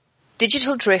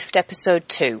Digital Drift Episode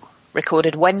 2,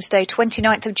 recorded Wednesday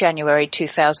 29th of January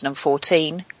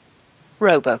 2014,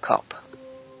 RoboCop.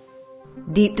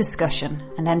 Deep discussion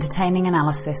and entertaining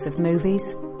analysis of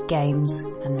movies, games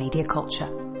and media culture.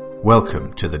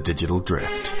 Welcome to the Digital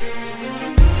Drift.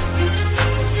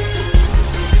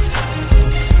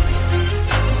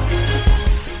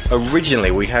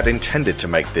 Originally, we had intended to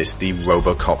make this the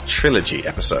RoboCop trilogy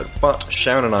episode, but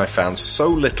Sharon and I found so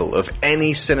little of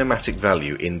any cinematic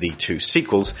value in the two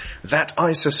sequels that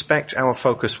I suspect our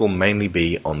focus will mainly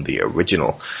be on the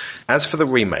original. As for the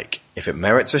remake, if it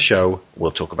merits a show,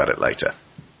 we'll talk about it later.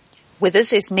 With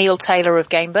us is Neil Taylor of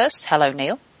Gameburst. Hello,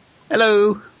 Neil.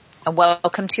 Hello. And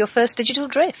welcome to your first Digital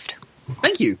Drift.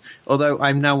 Thank you. Although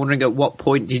I'm now wondering at what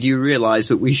point did you realise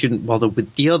that we shouldn't bother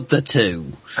with the other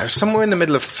two? Somewhere in the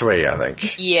middle of 3, I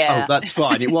think. Yeah. Oh, that's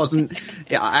fine. It wasn't...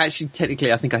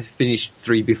 Technically, I think I finished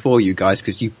 3 before you guys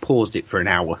because you paused it for an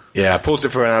hour. Yeah, I paused it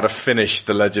for an hour to finish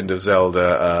The Legend of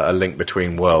Zelda, A Link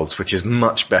Between Worlds, which is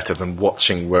much better than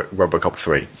watching RoboCop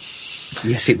 3.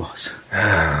 Yes, it was.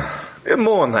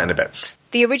 More on that in a bit.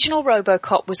 The original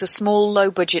RoboCop was a small,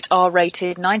 low-budget,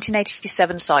 R-rated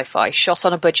 1987 sci-fi shot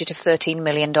on a budget of $13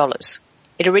 million.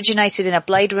 It originated in a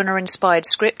Blade Runner-inspired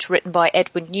script written by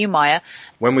Edward Neumeier.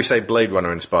 When we say Blade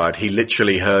Runner-inspired, he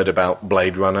literally heard about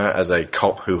Blade Runner as a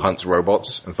cop who hunts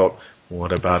robots and thought,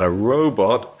 what about a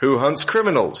robot who hunts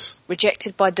criminals?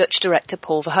 Rejected by Dutch director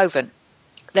Paul Verhoeven.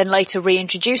 Then later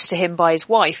reintroduced to him by his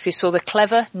wife, who saw the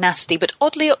clever, nasty, but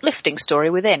oddly uplifting story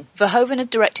within. Verhoeven had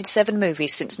directed 7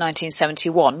 movies since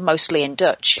 1971, mostly in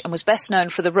Dutch, and was best known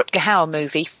for the Rutger Hauer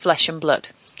movie Flesh and Blood.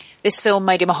 This film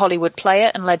made him a Hollywood player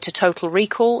and led to Total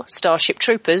Recall, Starship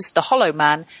Troopers, The Hollow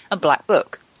Man, and Black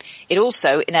Book. It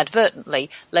also, inadvertently,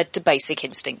 led to Basic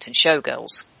Instinct and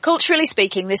Showgirls. Culturally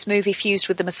speaking, this movie fused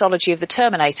with the mythology of the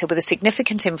Terminator with a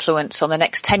significant influence on the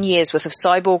next 10 years' worth of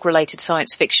cyborg-related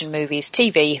science fiction movies,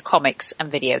 TV, comics,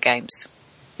 and video games.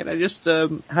 Can I just,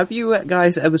 have you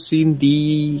guys ever seen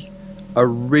the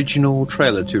original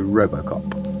trailer to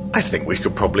RoboCop? I think we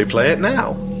could probably play it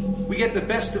now. We get the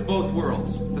best of both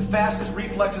worlds. The fastest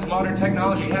reflexes modern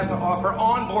technology has to offer,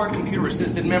 onboard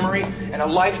computer-assisted memory, and a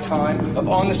lifetime of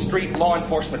on-the-street law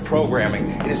enforcement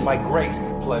programming. It is my great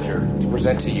pleasure to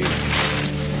present to you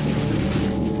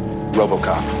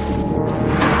RoboCop.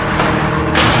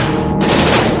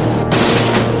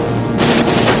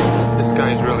 This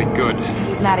guy's really good.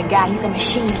 He's not a guy, he's a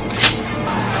machine.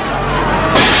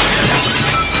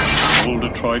 Old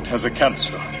Detroit has a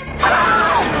cancer.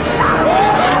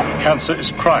 Cancer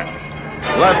is crime.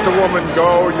 Let the woman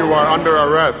go. You are under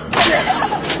arrest.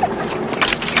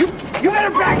 You better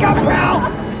back up,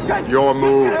 pal! Your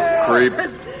move, creep.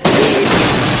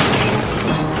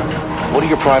 What are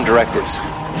your prime directives?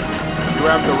 You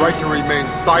have the right to remain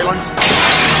silent.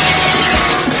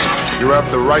 You have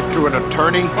the right to an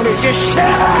attorney. What is this shit?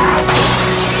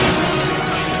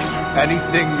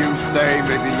 Anything you say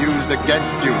may be used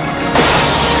against you.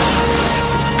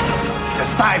 He's a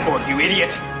cyborg, you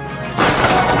idiot.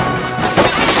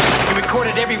 He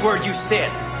recorded every word you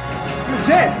said. You're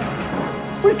dead.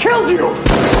 We killed you.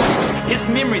 His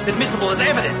memory's admissible as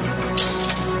evidence.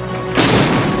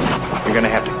 You're gonna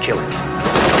have to kill it.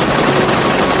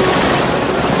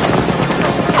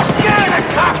 Get in the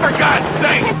car, for God's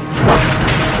sake!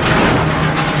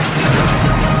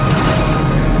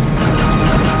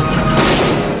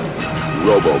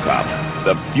 RoboCop,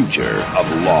 the future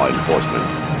of law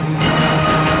enforcement.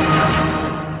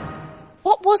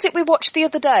 What was it we watched the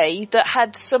other day that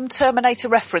had some Terminator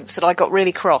reference that I got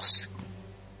really cross?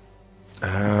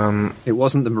 It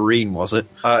wasn't the Marine, was it?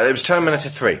 It was Terminator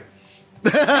 3.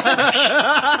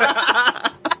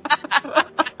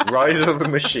 Rise of the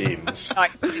Machines.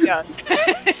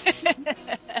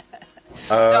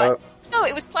 No,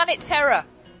 it was Planet Terror.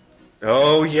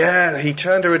 Oh, yeah, he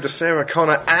turned her into Sarah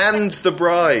Connor and the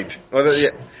Bride. Well,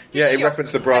 yeah, he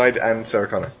referenced the Bride and Sarah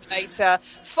Connor. Later.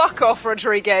 Fuck off,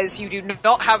 Rodriguez, you do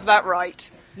not have that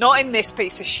right. Not in this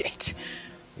piece of shit.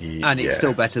 And it's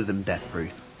still better than Death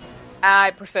Proof.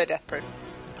 I prefer Death Proof.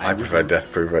 I prefer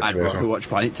Death Proof, actually. I'd rather watch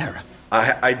Planet Terror.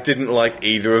 I didn't like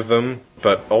either of them,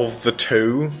 but of the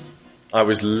two, I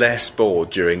was less bored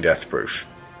during Death Proof.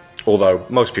 Although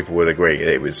most people would agree,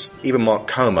 it was, even Mark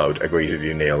Kermode agreed with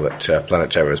you, Neil, that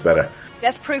Planet Terror is better.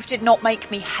 Death Proof did not make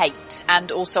me hate,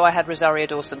 and also I had Rosario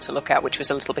Dawson to look at, which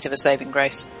was a little bit of a saving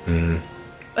grace.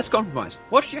 Let's compromise.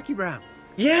 Watch Jackie Brown.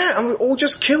 Yeah, and or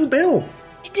just kill Bill.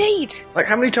 Indeed. Like,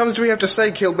 how many times do we have to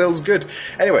say Kill Bill's good?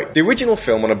 Anyway, the original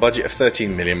film on a budget of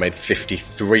 $13 million made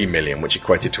 $53 million, which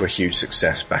equated to a huge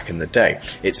success back in the day.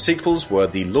 Its sequels were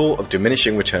the law of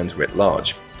diminishing returns writ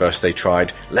large. First they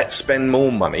tried, let's spend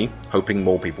more money, hoping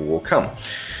more people will come.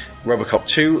 RoboCop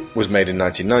 2 was made in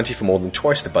 1990 for more than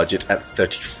twice the budget at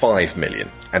 $35 million,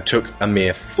 and took a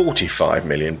mere $45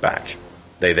 million back.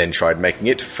 They then tried making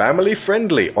it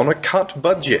family-friendly on a cut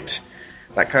budget.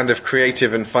 That kind of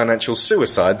creative and financial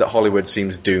suicide that Hollywood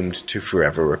seems doomed to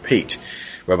forever repeat.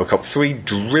 RoboCop 3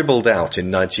 dribbled out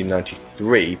in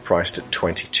 1993, priced at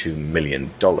 $22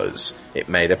 million. It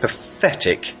made a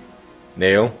pathetic...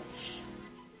 Neil?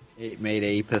 It made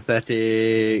a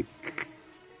pathetic...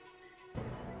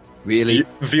 Really?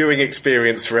 Viewing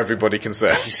experience for everybody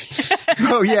concerned.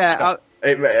 Oh, yeah.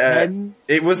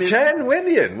 It was $10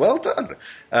 million. Well done.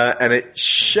 And it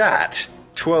shat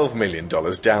 $12 million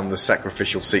down the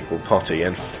sacrificial sequel potty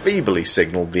and feebly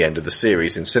signalled the end of the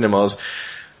series in cinemas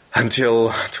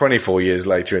until 24 years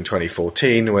later in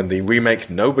 2014 when the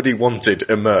remake nobody wanted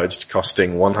emerged,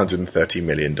 costing $130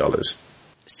 million.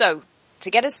 So, to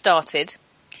get us started,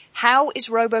 how is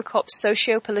RoboCop's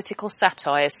socio-political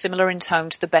satire similar in tone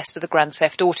to the best of the Grand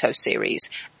Theft Auto series?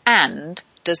 And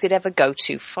does it ever go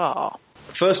too far?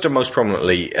 First and most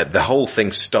prominently, the whole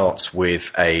thing starts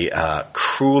with a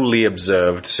cruelly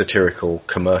observed satirical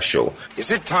commercial.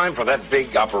 Is it time for that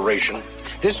big operation?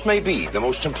 This may be the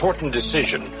most important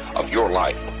decision of your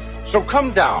life. So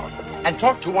come down and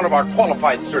talk to one of our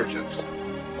qualified surgeons.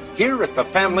 Here at the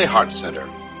Family Heart Center,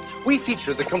 we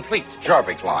feature the complete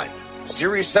Jarvik line.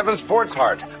 Series 7 Sports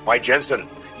Heart by Jensen.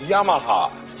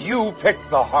 Yamaha. You picked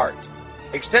the heart.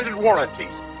 Extended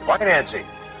warranties. Financing.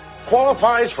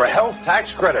 Qualifies for health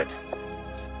tax credit.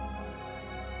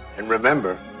 And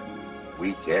remember,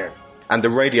 we care. And the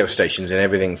radio stations and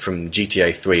everything from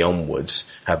GTA 3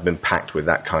 onwards have been packed with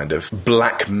that kind of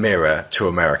Black Mirror to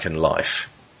American life.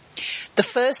 The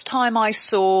first time I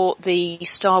saw the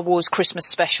Star Wars Christmas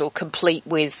special complete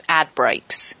with ad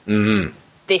breaks,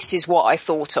 this is what I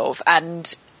thought of.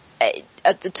 And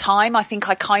at the time, I think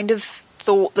I kind of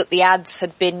thought that the ads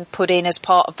had been put in as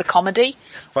part of the comedy.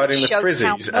 Fighting the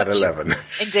Frizzies at 11.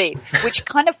 Indeed. Which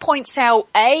kind of points out,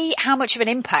 A, how much of an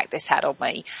impact this had on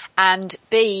me, and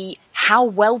B, how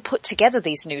well put together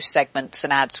these news segments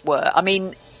and ads were. I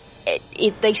mean,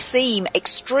 they seem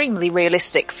extremely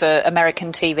realistic for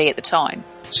American TV at the time.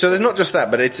 So there's not just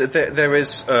that, but there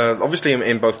is obviously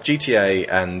in both GTA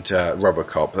and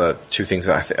RoboCop, two things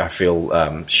that I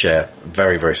feel share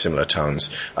very, very similar tones.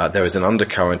 There is an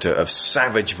undercurrent of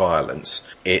savage violence.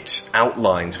 It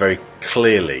outlines very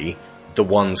clearly the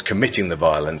ones committing the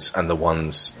violence and the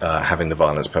ones having the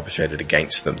violence perpetrated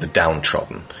against them, the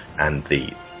downtrodden and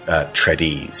the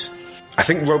treadees. I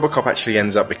think RoboCop actually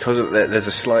ends up, because of there's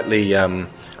a slightly, I'm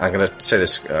going to say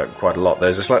this quite a lot,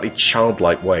 there's a slightly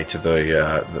childlike way to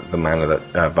the manner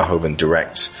that Verhoeven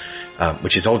directs,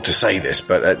 which is odd to say this,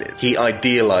 but he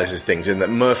idealizes things in that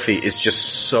Murphy is just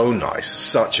so nice,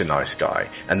 such a nice guy,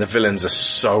 and the villains are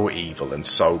so evil and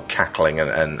so cackling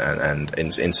and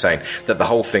insane that the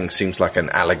whole thing seems like an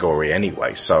allegory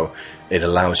anyway, so it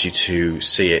allows you to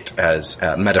see it as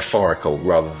metaphorical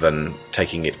rather than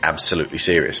taking it absolutely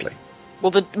seriously.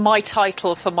 Well, my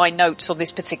title for my notes on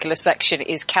this particular section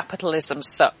is Capitalism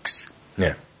Sucks.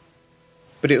 Yeah.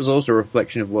 But it was also a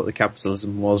reflection of what the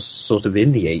capitalism was sort of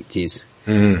in the 80s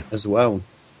as well.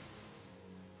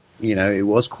 You know, it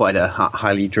was quite a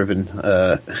highly driven,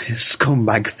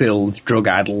 scumbag-filled,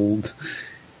 drug-addled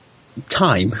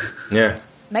time. Yeah.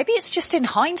 Maybe it's just in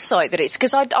hindsight that it's...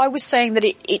 Because I was saying that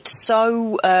it's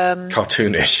so...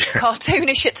 cartoonish.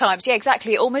 Cartoonish at times. Yeah,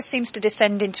 exactly. It almost seems to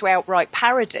descend into outright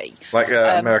parody. Like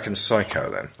American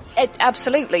Psycho, then?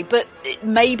 Absolutely. But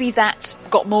maybe that's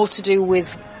got more to do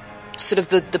with sort of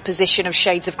the position of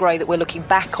Shades of Grey that we're looking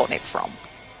back on it from.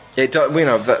 It does, you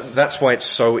know, that's why it's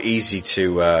so easy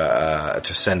to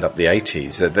send up the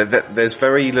 80s. There's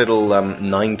very little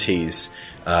 90s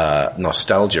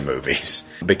nostalgia movies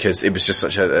because it was just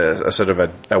such a sort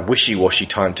of a wishy-washy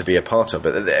time to be a part of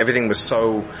it. Everything was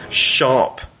so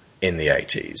sharp in the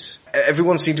 80s.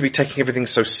 Everyone seemed to be taking everything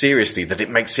so seriously that it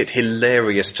makes it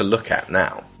hilarious to look at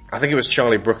now. I think it was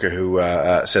Charlie Brooker who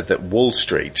said that Wall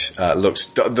Street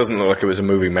doesn't look like it was a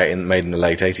movie made in the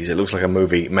late 80s. It looks like a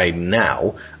movie made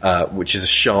now, which is a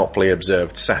sharply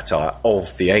observed satire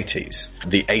of the 80s.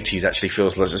 The 80s actually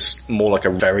feels more like a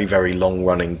very, very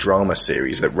long-running drama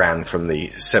series that ran from the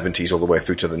 70s all the way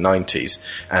through to the 90s,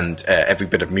 and every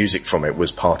bit of music from it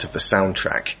was part of the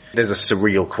soundtrack. There's a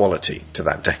surreal quality to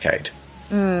that decade.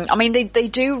 I mean, they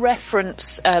do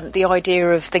reference the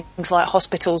idea of things like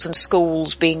hospitals and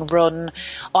schools being run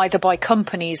either by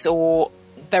companies or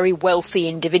very wealthy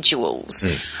individuals.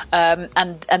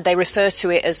 And they refer to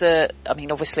it as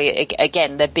obviously,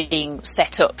 again, they're being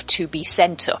set up to be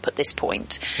sent up at this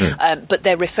point. But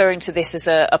they're referring to this as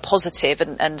a positive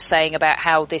and saying about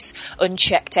how this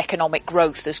unchecked economic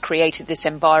growth has created this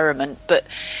environment. But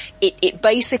it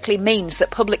basically means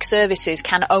that public services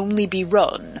can only be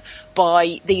run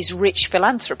by these rich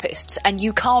philanthropists, and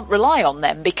you can't rely on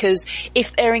them, because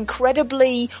if they're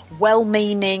incredibly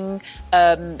well-meaning,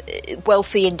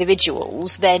 wealthy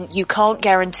individuals, then you can't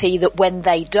guarantee that when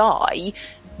they die,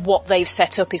 what they've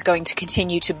set up is going to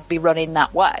continue to be run in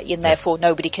that way, and therefore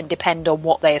nobody can depend on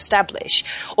what they establish.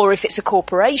 Or if it's a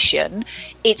corporation,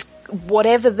 it's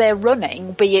whatever they're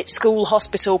running, be it school,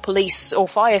 hospital, police or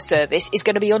fire service, is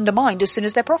going to be undermined as soon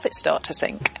as their profits start to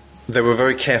sink. They were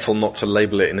very careful not to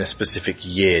label it in a specific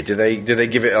year. Did they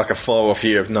give it like a far-off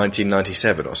year of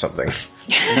 1997 or something?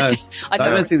 No, I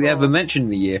don't think they ever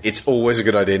mentioned the year. It's always a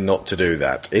good idea not to do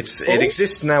that. It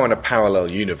exists now in a parallel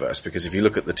universe, because if you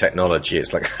look at the technology,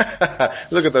 it's like,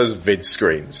 look at those vid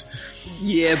screens.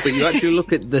 Yeah, but you actually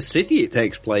look at the city it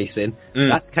takes place in,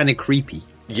 that's kind of creepy.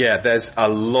 Yeah, there's a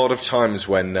lot of times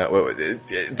when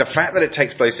the fact that it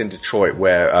takes place in Detroit,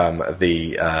 where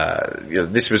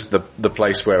this was the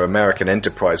place where American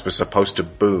enterprise was supposed to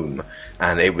boom,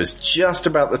 and it was just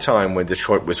about the time when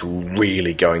Detroit was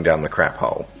really going down the crap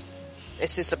hole.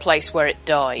 This is the place where it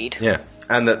died. Yeah,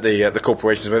 and that the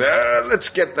corporations went,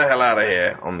 let's get the hell out of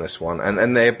here on this one,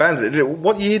 and they abandoned it.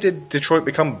 What year did Detroit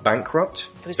become bankrupt?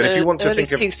 It was early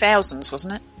 2000s,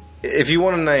 wasn't it? If you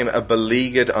want to name a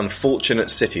beleaguered, unfortunate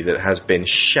city that has been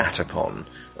shat upon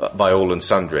by all and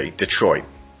sundry, Detroit,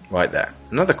 right there.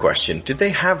 Another question, did they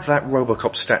have that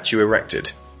RoboCop statue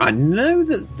erected? I know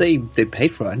that they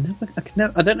paid for it.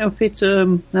 I don't know if it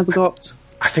never got...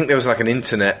 I think there was like an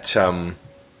internet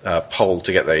poll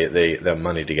to get the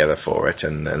money together for it,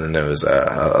 and then there was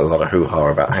a lot of hoo-ha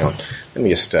about, hang on, let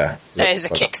me just... There's a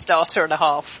Kickstarter and a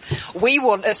half. We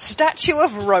want a statue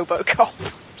of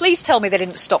RoboCop. Please tell me they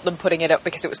didn't stop them putting it up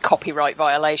because it was copyright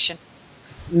violation.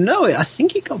 No, I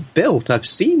think it got built. I've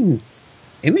seen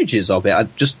images of it. I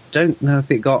just don't know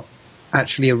if it got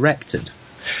actually erected.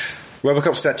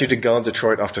 RoboCop statue to guard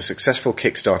Detroit after successful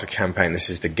Kickstarter campaign.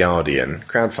 This is The Guardian.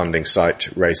 Crowdfunding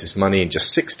site raises money in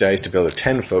just 6 days to build a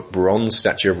 10-foot bronze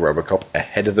statue of RoboCop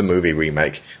ahead of the movie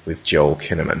remake with Joel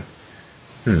Kinnaman.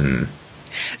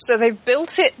 So they've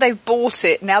built it, they've bought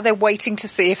it, now they're waiting to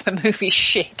see if the movie's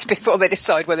shit before they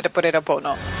decide whether to put it up or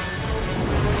not.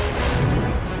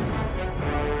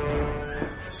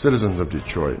 Citizens of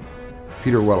Detroit,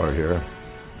 Peter Weller here.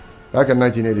 Back in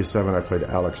 1987, I played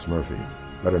Alex Murphy,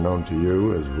 better known to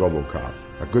you as RoboCop,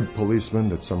 a good policeman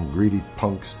that some greedy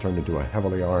punks turned into a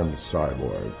heavily armed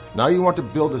cyborg. Now you want to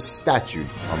build a statue,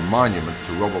 a monument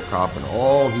to RoboCop and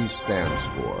all he stands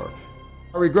for.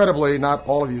 Regrettably, not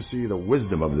all of you see the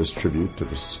wisdom of this tribute to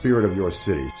the spirit of your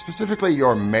city, specifically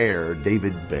your mayor,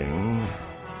 David Bing,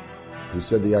 who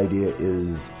said the idea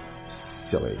is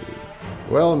silly.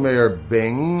 Well, Mayor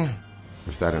Bing,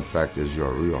 if that in fact is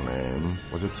your real name,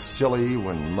 was it silly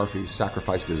when Murphy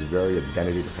sacrificed his very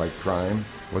identity to fight crime?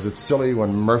 Was it silly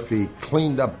when Murphy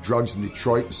cleaned up drugs in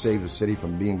Detroit to save the city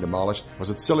from being demolished? Was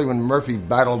it silly when Murphy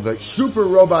battled the super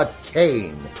robot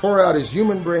Kane, tore out his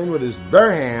human brain with his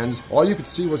bare hands? All you could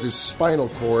see was his spinal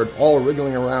cord all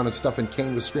wriggling around and stuff, and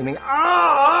Kane was screaming,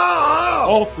 "Ah!"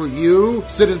 All for you,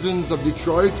 citizens of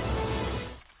Detroit?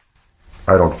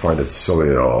 I don't find it silly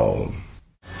at all.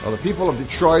 Well, the people of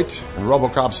Detroit and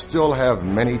RoboCop still have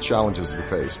many challenges to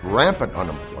face. Rampant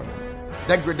unemployment,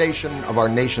 degradation of our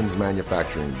nation's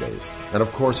manufacturing base, and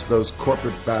of course those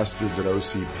corporate bastards at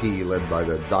OCP led by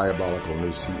their diabolical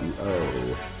new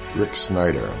CEO, Rick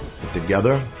Snyder. But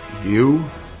together, you,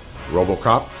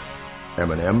 RoboCop,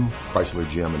 M&M, Chrysler,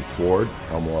 GM, and Ford,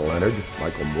 Elmore Leonard,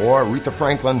 Michael Moore, Aretha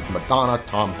Franklin, Madonna,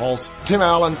 Tom Hulse, Tim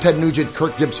Allen, Ted Nugent,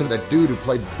 Kurt Gibson, that dude who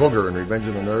played Booger in Revenge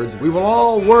of the Nerds. We will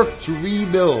all work to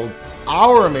rebuild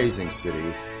our amazing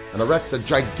city and erect a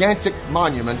gigantic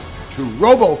monument to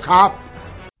RoboCop.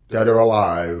 Dead or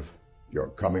alive, you're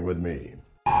coming with me.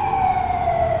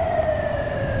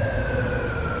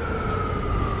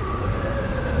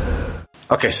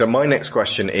 Okay, so my next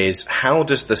question is, how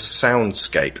does the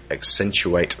soundscape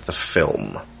accentuate the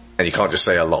film? And you can't just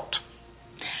say a lot.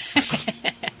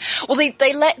 Well,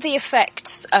 they let the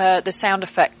effects, the sound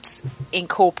effects,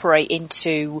 incorporate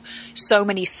into so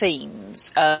many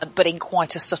scenes, but in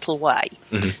quite a subtle way.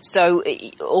 Mm-hmm. So,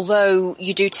 although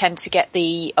you do tend to get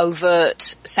the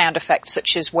overt sound effects,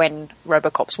 such as when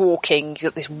RoboCop's walking, you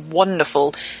get this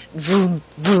wonderful vroom,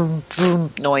 vroom,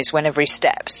 vroom noise whenever he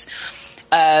steps.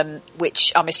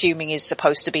 Which I'm assuming is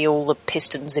supposed to be all the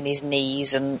pistons in his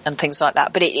knees and things like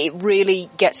that. But it really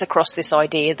gets across this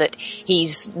idea that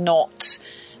he's not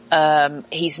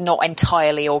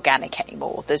entirely organic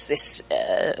anymore. There's this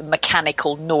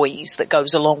mechanical noise that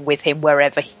goes along with him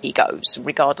wherever he goes,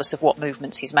 regardless of what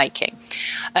movements he's making.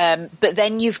 But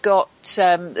then you've got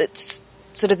it's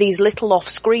sort of these little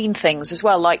off-screen things as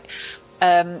well, like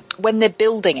when they're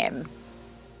building him,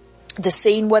 the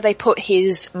scene where they put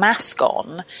his mask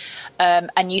on,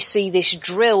 and you see this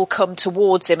drill come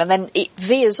towards him, and then it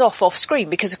veers off screen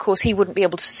because, of course, he wouldn't be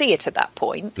able to see it at that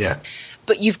point. Yeah.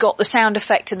 But you've got the sound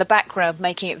effect in the background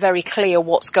making it very clear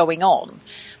what's going on.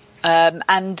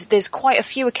 And there's quite a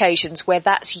few occasions where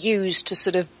that's used to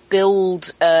sort of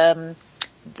build the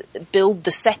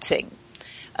setting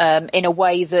in a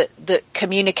way that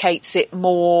communicates it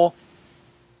more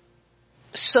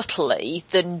subtly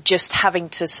than just having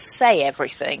to say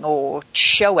everything or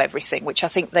show everything, which I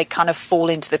think they kind of fall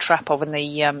into the trap of in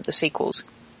the sequels.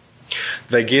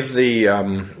 They give the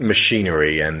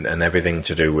machinery and everything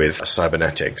to do with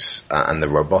cybernetics and the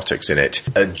robotics in it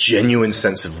a genuine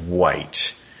sense of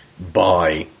weight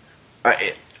by...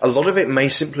 a lot of it may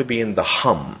simply be in the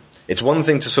hum. It's one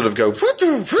thing to sort of go,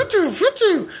 futu, futu,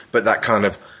 futu, but that kind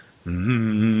of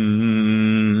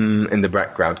in the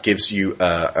background gives you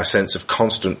a sense of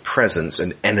constant presence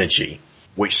and energy,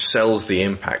 which sells the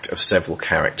impact of several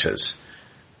characters.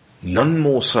 None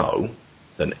more so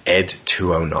than Ed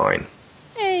 209.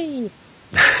 Hey!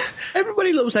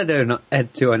 Everybody loves Ed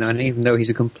 209, even though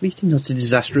he's a complete and utter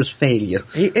disastrous failure.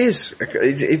 He is.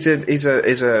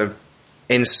 He's a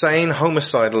insane,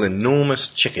 homicidal, enormous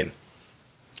chicken.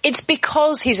 It's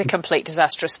because he's a complete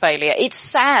disastrous failure. It's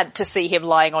sad to see him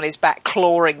lying on his back,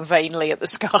 clawing vainly at the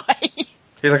sky.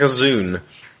 He's like a Zune.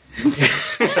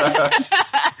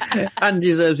 And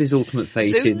deserves his ultimate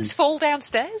fate. Zunes fall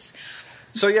downstairs?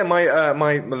 So yeah,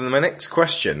 my next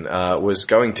question was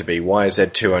going to be, why is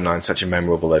Ed 209 such a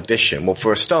memorable addition? Well,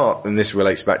 for a start, and this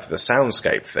relates back to the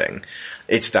soundscape thing,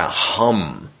 it's that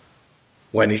hum.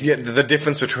 When the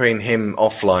difference between him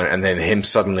offline and then him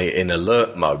suddenly in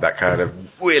alert mode, that kind of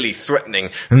really threatening.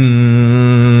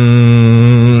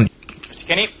 Mr.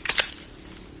 Kinney,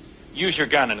 use your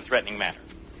gun in a threatening manner.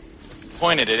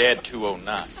 Point it at Ed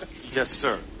 209. Yes,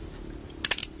 sir.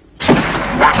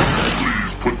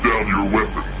 Please put down your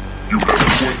weapon. You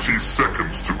have 20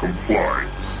 seconds to comply.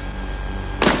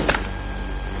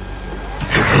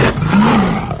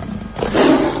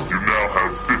 You now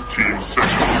have 15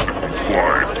 seconds to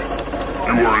comply.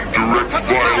 You are in direct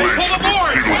violation of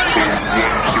Penal Code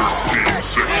 113,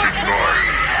 Section 9.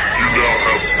 You now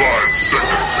have 5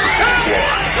 seconds to comply.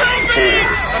 4, 3, 2,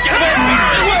 1. I am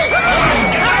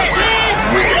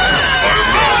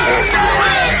now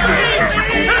authorizing your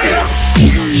physical force.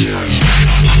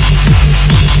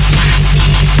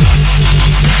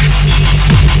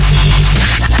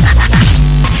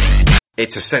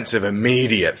 It's a sense of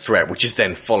immediate threat, which is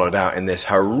then followed out in this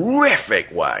horrific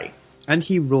way. And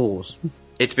he roars.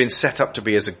 It's been set up to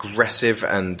be as aggressive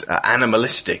and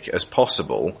animalistic as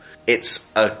possible.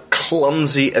 It's a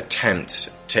clumsy attempt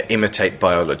to imitate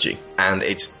biology, and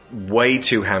it's way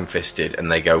too ham-fisted,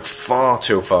 and they go far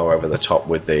too far over the top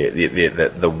with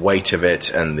the weight of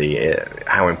it and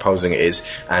how imposing it is,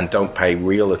 and don't pay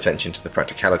real attention to the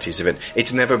practicalities of it.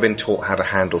 It's never been taught how to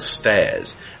handle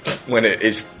stairs. When it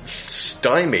is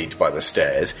stymied by the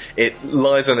stairs, it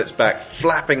lies on its back,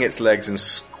 flapping its legs and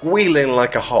squealing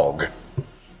like a hog.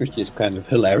 Which is kind of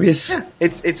hilarious. Yeah,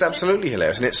 it's absolutely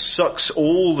hilarious, and it sucks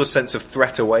all the sense of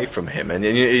threat away from him. And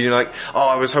you're like, oh,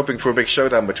 I was hoping for a big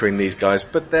showdown between these guys,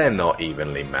 but they're not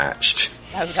evenly matched.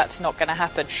 No, that's not going to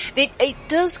happen. It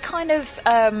does kind of,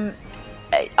 I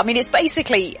mean, it's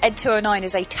basically, Ed 209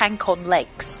 is a tank on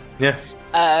legs. Yeah.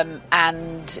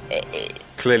 And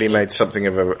clearly made something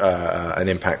of an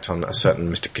impact on a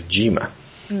certain Mr. Kojima.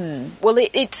 Well,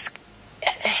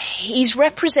 he's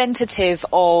representative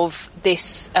of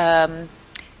this,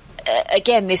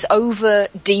 again, this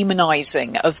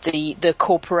over-demonizing of the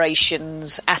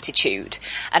corporation's attitude.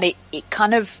 And it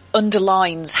kind of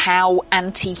underlines how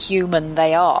anti-human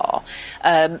they are,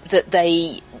 that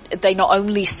they not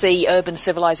only see urban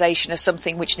civilization as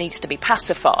something which needs to be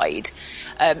pacified,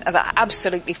 that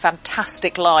absolutely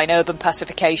fantastic line, urban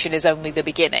pacification is only the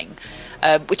beginning,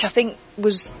 which I think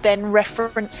was then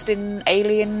referenced in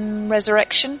Alien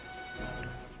Resurrection.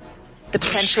 the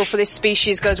potential for this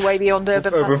species goes way beyond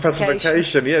urban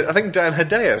pacification. Yeah, I think Dan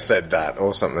Hedaya said that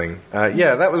or something.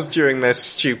 Yeah, that was during their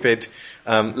stupid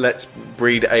let's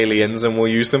breed aliens and we'll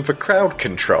use them for crowd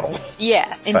control.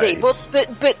 Yeah, indeed. Well,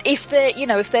 but if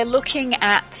they're looking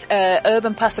at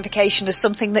urban pacification as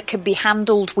something that can be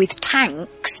handled with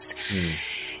tanks,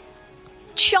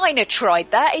 China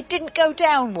tried that. It didn't go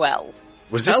down well.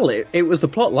 It was the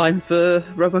plot line for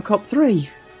RoboCop 3.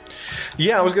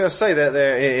 Yeah, I was going to say that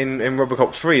in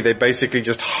RoboCop 3, they basically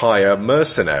just hire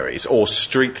mercenaries or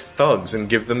street thugs and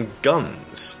give them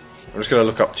guns. I'm just going to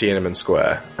look up Tiananmen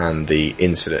Square and the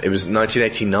incident. It was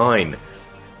 1989,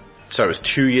 so it was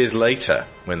 2 years later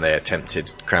when they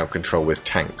attempted crowd control with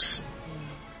tanks.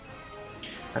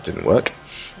 That didn't work.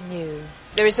 No.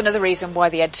 There is another reason why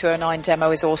the Ed 209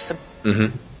 demo is awesome.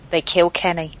 Mm-hmm. They kill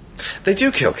Kenny. They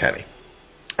do kill Kenny.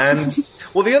 And,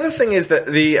 well, the other thing is that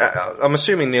I'm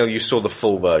assuming, Neil, you saw the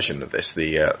full version of this,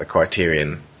 the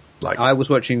Criterion. I was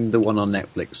watching the one on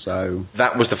Netflix, so...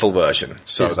 That was the full version.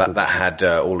 So that had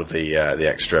all of the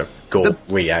extra gore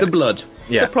the blood.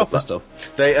 Yeah. The proper stuff.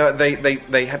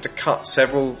 They had to cut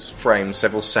several frames,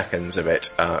 several seconds of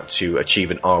it, to achieve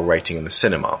an R rating in the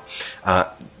cinema.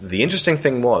 The interesting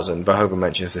thing was, and Verhoeven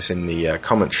mentions this in the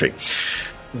commentary,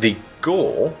 the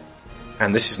gore...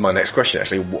 And this is my next question,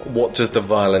 actually. What does the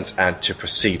violence add to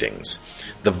proceedings?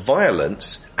 The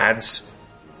violence adds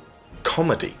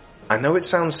comedy. I know it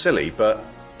sounds silly, but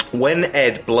when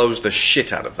Ed blows the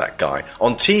shit out of that guy,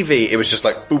 on TV it was just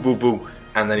like boo, boo, boo,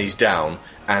 and then he's down,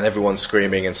 and everyone's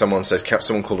screaming, and someone says,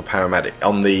 someone called a paramedic.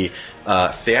 On the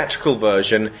theatrical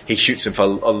version, he shoots him for a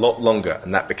lot longer,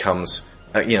 and that becomes,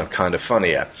 kind of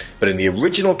funnier. But in the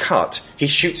original cut, he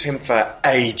shoots him for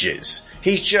ages.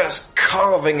 He's just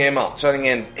carving him up, turning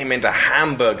him into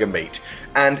hamburger meat.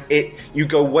 And you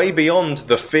go way beyond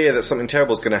the fear that something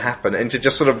terrible is going to happen into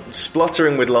just sort of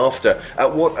spluttering with laughter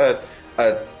at what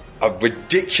a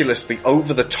ridiculously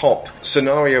over-the-top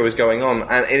scenario is going on.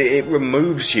 And it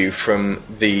removes you from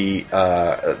the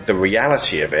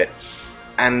reality of it.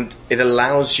 And it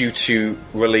allows you to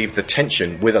relieve the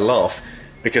tension with a laugh.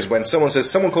 Because when someone says,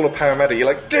 someone call a paramedic, you're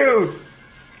like, dude,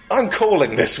 I'm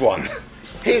calling this one.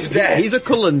 He's dead. He's a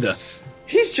colunder.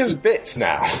 He's just bits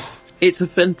now. It's a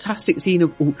fantastic scene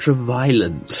of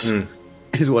ultra-violence,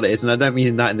 is what it is. And I don't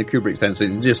mean that in the Kubrick sense.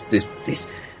 It's just this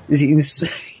insane...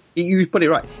 You put it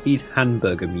right. He's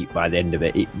hamburger meat by the end of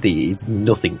it. It's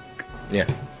nothing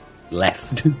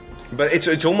left. But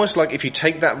it's almost like if you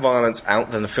take that violence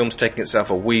out, then the film's taking itself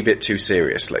a wee bit too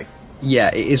seriously. Yeah,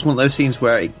 it is one of those scenes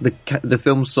where the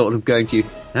film's sort of going to you,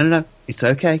 no, it's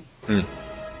okay.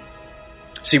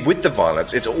 See, with the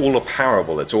violence, it's all a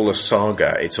parable, it's all a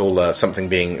saga, it's all something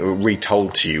being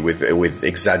retold to you with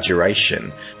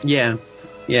exaggeration. Yeah,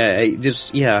 I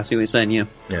see what you're saying, yeah.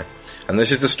 And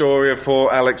this is the story of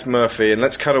poor Alex Murphy, and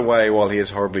let's cut away while he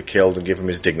is horribly killed and give him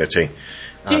his dignity.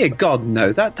 Dear God,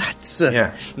 no, that's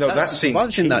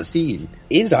that scene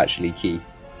is actually key.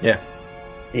 Yeah.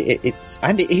 It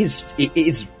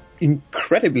is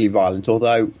incredibly violent,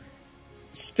 although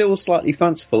still slightly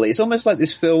fanciful. It's almost like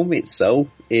this film itself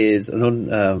is I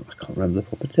can't remember the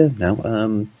proper term now,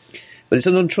 but it's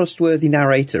an untrustworthy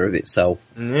narrator of itself.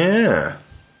 Yeah.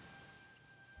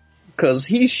 Because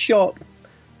he's shot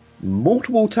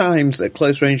multiple times at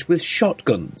close range with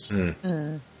shotguns.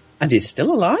 And he's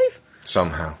still alive?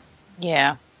 Somehow.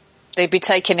 Yeah. They'd be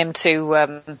taking him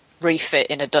to refit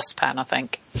in a dustpan, I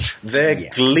think. Their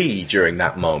glee during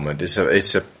that moment is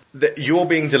you're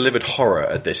being delivered horror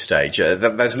at this stage.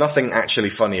 There's nothing actually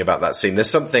funny about that scene. There's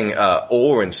something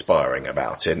awe-inspiring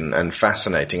about it and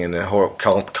fascinating, and horror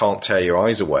can't tear your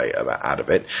eyes away out of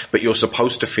it. But you're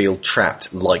supposed to feel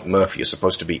trapped like Murphy. You're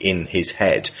supposed to be in his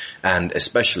head, and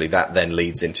especially that then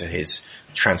leads into his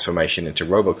transformation into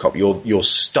RoboCop. You're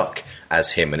stuck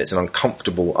as him, and it's an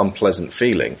uncomfortable, unpleasant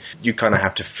feeling. You kind of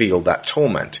have to feel that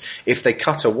torment. If they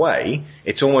cut away,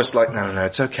 it's almost like, no,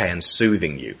 it's okay, and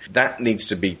soothing you. That needs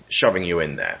to be shoving you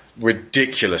in there.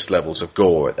 Ridiculous levels of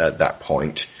gore at that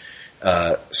point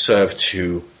serve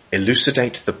to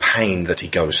elucidate the pain that he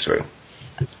goes through.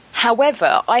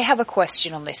 However, I have a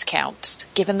question on this count,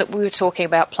 given that we were talking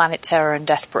about Planet Terror and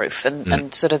Death Proof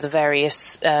and sort of the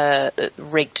various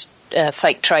rigged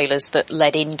fake trailers that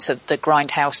led into the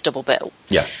Grindhouse double bill.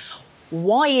 Yeah.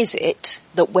 Why is it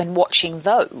that when watching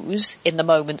those in the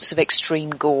moments of extreme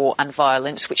gore and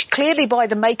violence, which clearly by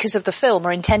the makers of the film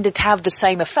are intended to have the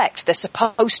same effect, they're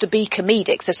supposed to be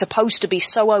comedic, they're supposed to be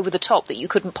so over the top that you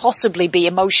couldn't possibly be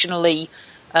emotionally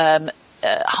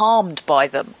harmed by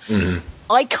them.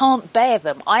 I can't bear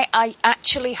them. I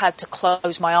actually had to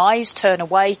close my eyes, turn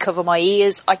away, cover my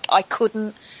ears. I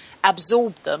couldn't.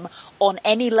 absorb them on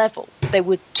any level. They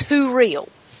were too real.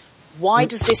 Why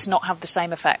does this not have the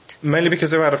same effect? Mainly because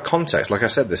they're out of context. Like I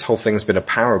said, this whole thing's been a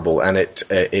parable, and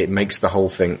it makes the whole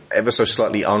thing ever so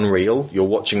slightly unreal. You're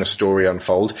watching a story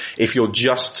unfold. If you're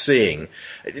just seeing,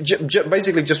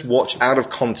 basically just watch out of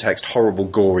context horrible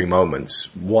gory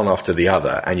moments, one after the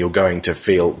other, and you're going to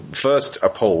feel first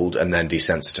appalled and then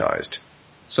desensitized.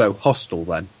 So, Hostel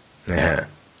then? Yeah.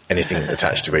 Anything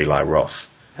attached to Eli Roth.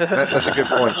 That's a good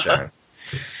point, Sharon.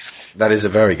 That is a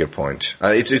very good point.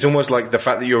 It's almost like the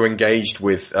fact that you're engaged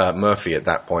with Murphy at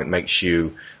that point makes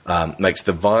the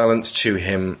violence to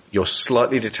him, you're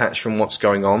slightly detached from what's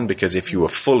going on, because if you were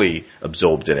fully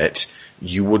absorbed in it,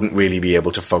 you wouldn't really be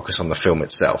able to focus on the film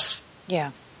itself.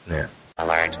 Yeah. Yeah.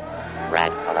 Alert.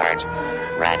 Red alert.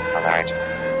 Red alert.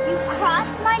 You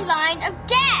crossed my line of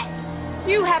death.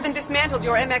 You haven't dismantled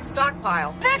your MX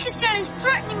stockpile. Pakistan is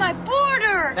threatening my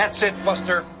border. That's it,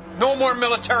 Buster. No more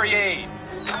military aid.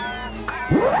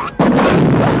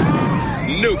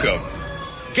 Nuke 'em.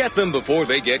 Get them before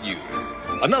they get you.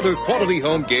 Another quality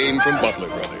home game from Butler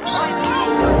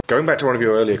Brothers. Going back to one of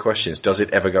your earlier questions, does it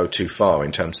ever go too far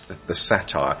in terms of the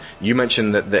satire? You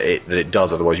mentioned that it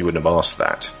does, otherwise you wouldn't have asked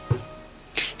that.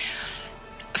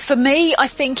 For me, I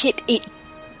think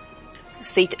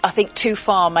I think too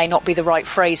far may not be the right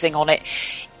phrasing on it.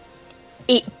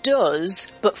 It does,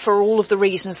 but for all of the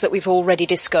reasons that we've already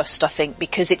discussed, I think,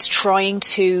 because it's trying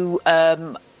to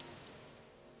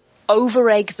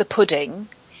over-egg the pudding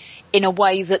in a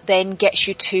way that then gets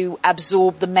you to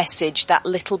absorb the message that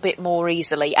little bit more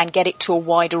easily and get it to a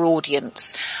wider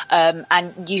audience.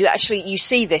 And you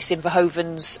see this in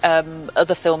Verhoeven's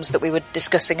other films that we were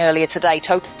discussing earlier today,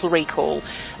 Total Recall,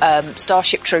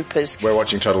 Starship Troopers. We're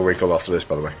watching Total Recall after this,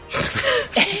 by the way.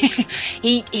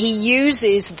 He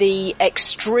uses the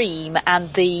extreme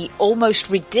and the almost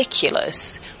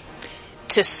ridiculous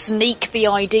to sneak the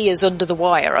ideas under the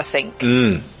wire, I think.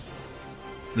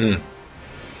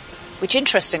 Which,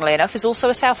 interestingly enough, is also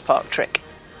a South Park trick.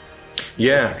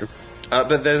 Yeah.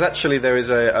 But there is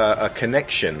a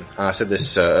connection. I said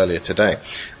this earlier today.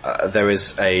 There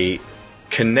is a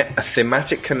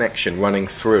thematic connection running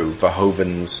through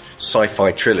Verhoeven's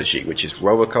sci-fi trilogy, which is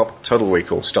RoboCop, Total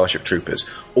Recall, Starship Troopers.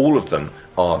 All of them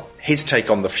are his take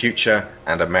on the future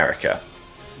and America.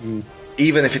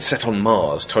 Even if it's set on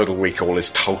Mars, Total Recall is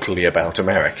totally about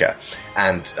America.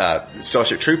 And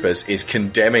Starship Troopers is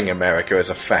condemning America as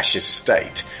a fascist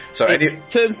state. So it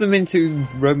turns them into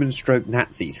Roman stroke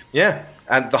Nazis. Yeah.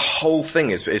 And the whole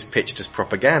thing is pitched as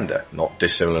propaganda, not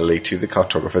dissimilarly to the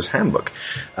Cartographer's Handbook.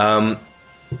 But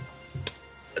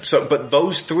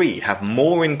those three have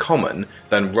more in common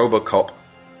than RoboCop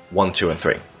 1, 2, and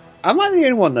 3. Am I the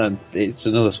only one? It's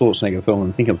another Schwarzenegger film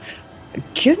I'm thinking of.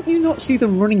 Can't you not see the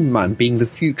Running Man being the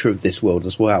future of this world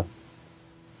as well?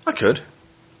 I could.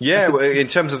 Yeah, in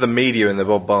terms of the media and the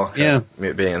Bob Barker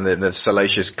being and the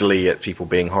salacious glee at people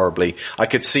being horribly, I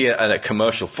could see a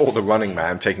commercial for the Running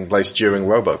Man taking place during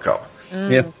RoboCop.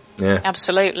 Yeah,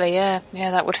 absolutely. Yeah,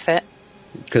 that would fit.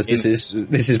 Because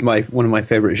this is one of my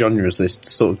favourite genres, this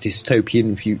sort of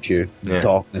dystopian future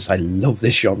darkness. I love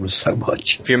this genre so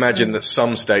much. If you imagine that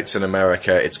some states in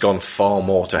America, it's gone far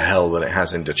more to hell than it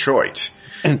has in Detroit.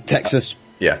 And Texas.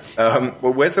 Yeah.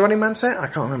 Well, where's the Running Man set? I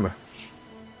can't remember.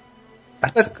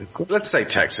 That's a good question. Let's say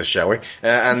Texas, shall we?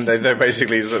 And they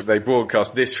basically they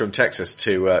broadcast this from Texas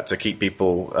to keep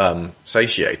people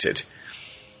satiated.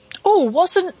 Oh,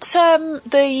 wasn't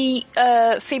the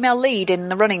female lead in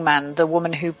The Running Man the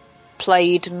woman who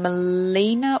played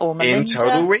Melinda in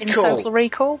Total Recall? In Total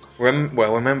Recall?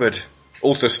 Well remembered.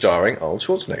 Also starring Arnold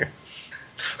Schwarzenegger.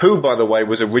 Who, by the way,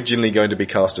 was originally going to be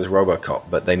cast as RoboCop,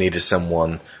 but they needed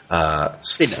someone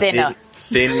thinner.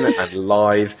 Thin and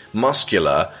lithe,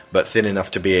 muscular, but thin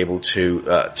enough to be able to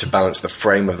balance the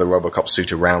frame of the RoboCop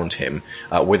suit around him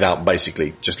without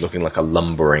basically just looking like a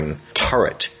lumbering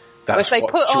turret. If they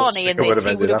put Arnie in this,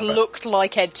 he would have looked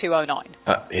like Ed 209.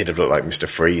 He'd have looked like Mr.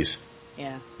 Freeze.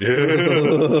 Yeah.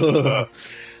 It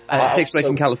takes place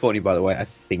in California, by the way, I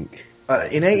think.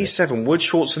 In '87, would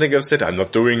Schwarzenegger have said, "I'm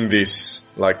not doing this"?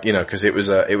 Because it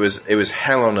was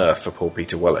hell on earth for poor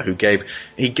Peter Weller, who gave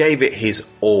it his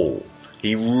all.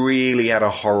 He really had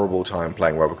a horrible time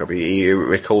playing RoboCop. He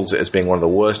recalls it as being one of the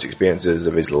worst experiences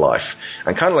of his life,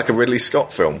 and kind of like a Ridley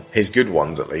Scott film, his good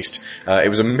ones at least. It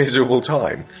was a miserable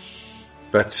time.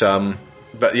 But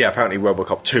yeah, apparently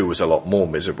RoboCop 2 was a lot more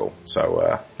miserable.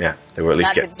 So they were at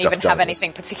least getting stuff done. That didn't even have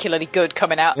anything particularly good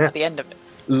coming out at the end of it.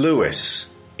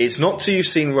 Lewis, it's not till you've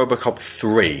seen RoboCop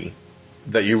 3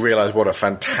 that you realise what a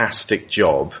fantastic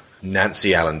job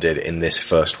Nancy Allen did in this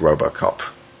first RoboCop.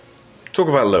 Talk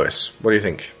about Lewis. What do you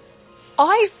think?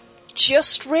 I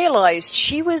just realised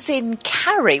she was in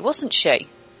Carrie, wasn't she?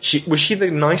 Was she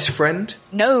the nice friend?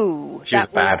 No. She was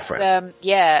a bad friend.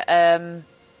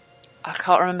 I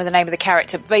can't remember the name of the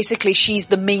character. Basically, she's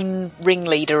the mean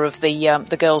ringleader of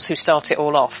the girls who start it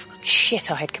all off.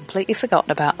 Shit, I had completely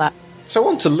forgotten about that. So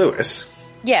on to Lewis.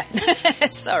 Yeah.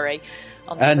 Sorry.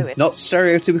 On to And Lewis. not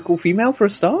stereotypical female for a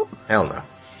start. Hell no.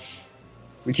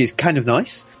 Which is kind of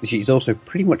nice. She's also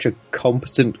pretty much a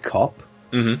competent cop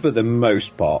for the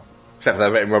most part. Except for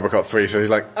that bit in RoboCop 3, so he's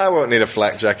like, I won't need a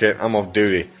flak jacket, I'm off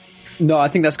duty. No, I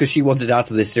think that's because she wanted out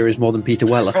of this series more than Peter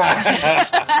Weller.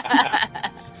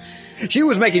 She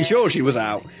was making sure she was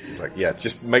out. Like, yeah,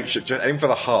 just make sure, just aim for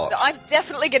the heart. So I'm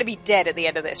definitely going to be dead at the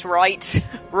end of this, right?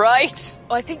 Right?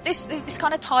 I think this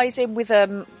kind of ties in with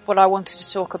what I wanted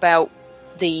to talk about,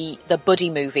 the buddy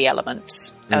movie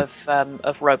elements of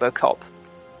RoboCop.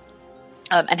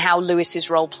 And how Lewis's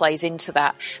role plays into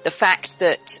that. The fact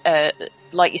that,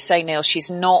 like you say, Neil, she's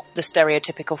not the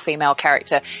stereotypical female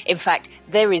character. In fact,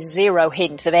 there is zero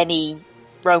hint of any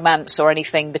romance or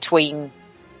anything between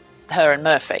her and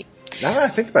Murphy. Now that I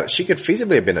think about it, she could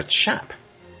feasibly have been a chap.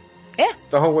 Yeah.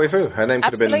 The whole way through. Her name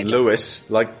could have been Lewis,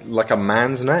 like a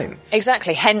man's name.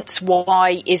 Exactly. Hence,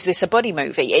 why is this a buddy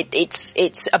movie?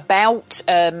 It's about,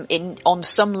 on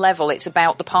some level, it's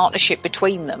about the partnership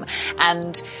between them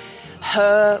and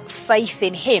her faith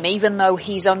in him, even though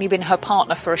he's only been her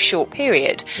partner for a short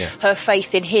period, her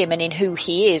faith in him and in who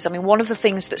he is. I mean, one of the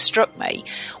things that struck me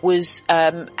was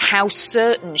how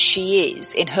certain she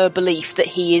is in her belief that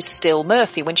he is still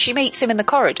Murphy. When she meets him in the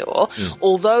corridor,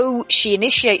 although she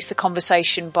initiates the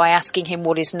conversation by asking him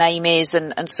what his name is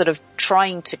and sort of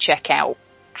trying to check out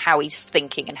how he's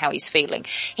thinking and how he's feeling,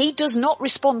 he does not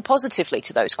respond positively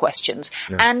to those questions.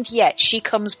 No. And yet she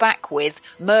comes back with,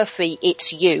 Murphy,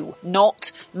 it's you.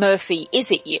 Not, Murphy, is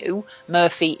it you?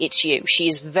 Murphy, it's you. She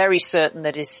is very certain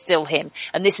that it's still him.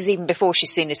 And this is even before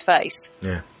she's seen his face.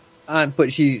 Yeah.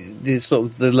 But there's sort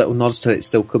of the little nods to it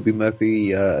still could be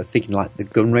Murphy, thinking like the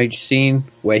gun rage scene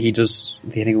where he does,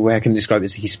 the only way I can describe it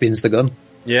is he spins the gun.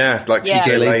 Yeah, like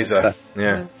TJ Laser.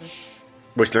 Yeah. Mm-hmm.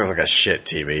 Which looks like a shit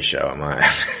TV show, I might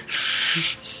add.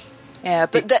 Yeah,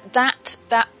 but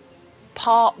that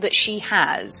part that she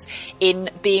has in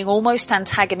being almost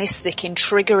antagonistic in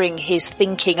triggering his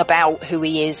thinking about who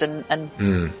he is and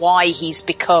why he's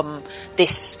become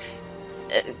this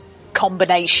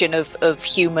combination of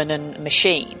human and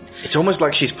machine. It's almost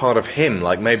like she's part of him,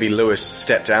 like maybe Lewis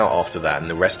stepped out after that and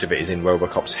the rest of it is in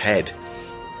RoboCop's head.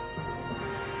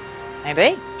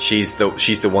 Maybe. She's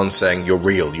the one saying, you're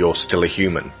real, you're still a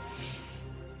human.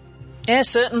 Yeah,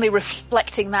 certainly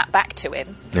reflecting that back to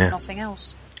him. Yeah. Nothing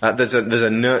else. There's a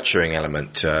nurturing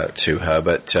element to her,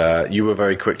 but you were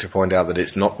very quick to point out that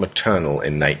it's not maternal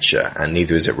in nature, and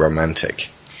neither is it romantic.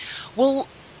 Well,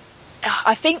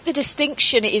 I think the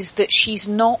distinction is that she's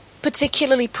not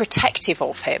particularly protective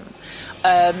of him.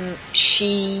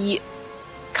 She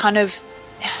kind of...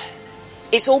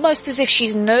 It's almost as if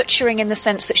she's nurturing in the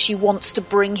sense that she wants to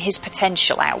bring his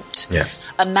potential out. Yeah.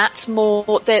 And that's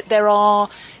more... There are...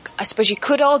 I suppose you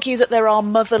could argue that there are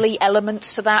motherly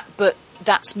elements to that, but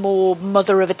that's more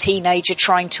mother of a teenager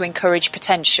trying to encourage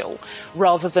potential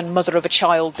rather than mother of a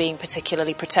child being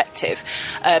particularly protective.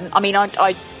 I mean,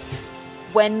 I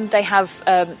when they have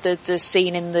the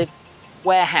scene in the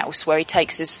warehouse where he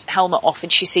takes his helmet off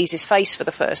and she sees his face for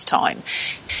the first time,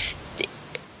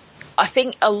 I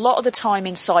think a lot of the time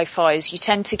in sci-fis you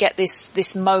tend to get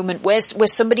this moment where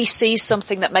somebody sees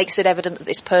something that makes it evident that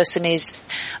this person is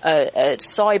a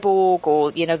cyborg,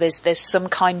 or there's some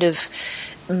kind of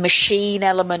machine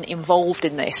element involved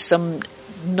in this, some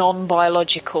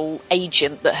non-biological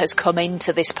agent that has come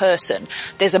into this person.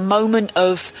 There's a moment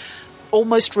of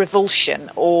almost revulsion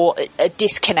or a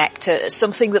disconnect,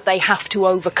 something that they have to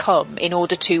overcome in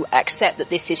order to accept that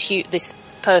this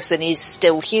person is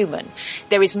still human.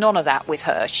 There is none of that with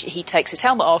her. He takes his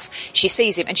helmet off, she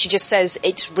sees him, and she just says,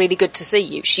 it's really good to see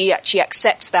you. She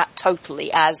accepts that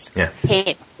totally as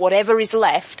him. Whatever is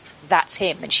left, that's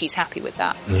him, and she's happy with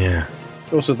that. Yeah.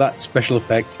 Also, that special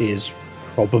effect is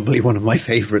probably one of my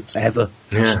favourites ever.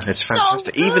 Yeah, it's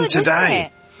fantastic. So good, even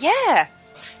today. Yeah.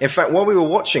 In fact, while we were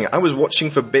watching it, I was watching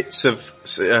for bits of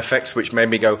effects which made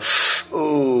me go,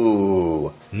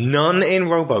 ooh, none in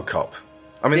RoboCop.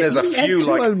 I mean, there's a few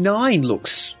like... 209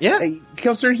 looks... Yeah.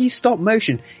 Considering he's stop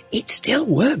motion, it still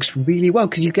works really well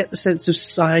because you get the sense of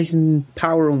size and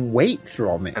power and weight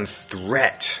from it. And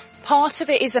threat. Part of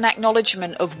it is an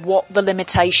acknowledgement of what the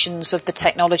limitations of the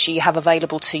technology you have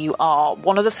available to you are.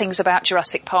 One of the things about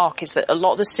Jurassic Park is that a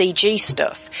lot of the CG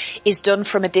stuff is done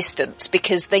from a distance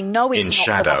because they know it's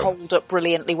not going to hold up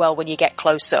brilliantly well when you get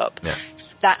close up. Yeah.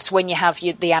 that's when you have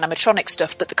the animatronic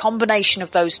stuff. But the combination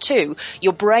of those two,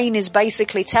 your brain is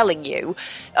basically telling you,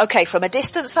 okay, from a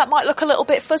distance that might look a little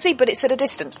bit fuzzy, but it's at a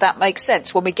distance. That makes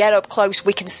sense. When we get up close,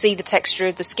 we can see the texture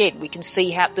of the skin. We can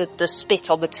see how the spit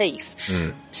on the teeth.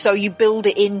 So you build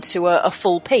it into a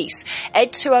full piece.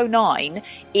 Ed 209,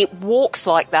 it walks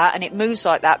like that and it moves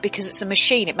like that because it's a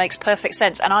machine. It makes perfect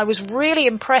sense. And I was really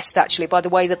impressed, actually, by the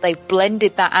way that they've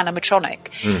blended that animatronic,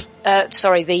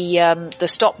 the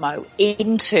stop-mo,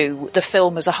 into the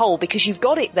film as a whole, because you've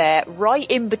got it there right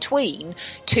in between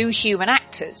two human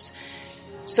actors.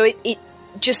 So it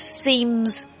just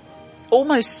seems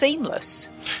almost seamless,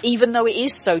 even though it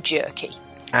is so jerky.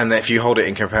 And if you hold it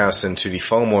in comparison to the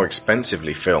far more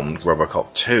expensively filmed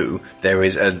RoboCop 2, there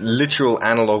is a literal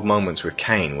analog moments with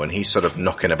Kane when he's sort of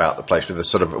knocking about the place with a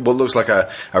sort of what looks like a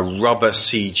rubber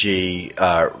CG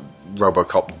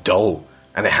RoboCop doll.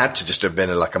 And it had to just have been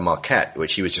like a maquette,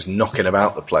 which he was just knocking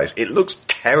about the place. It looks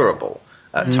terrible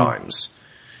at times.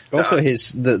 Also,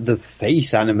 the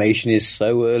face animation is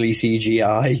so early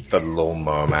CGI. The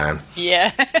lawnmower man.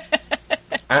 Yeah.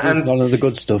 And none of the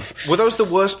good stuff. Were those the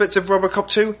worst bits of RoboCop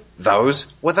 2?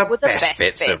 Those were the best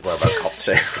bits of RoboCop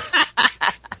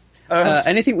 2.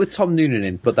 Anything with Tom Noonan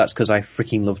in, but that's because I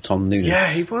freaking love Tom Noonan. Yeah,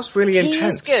 he was really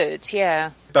intense. He is good,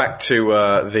 yeah. Back to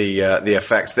the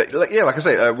effects. Like I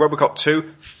say, RoboCop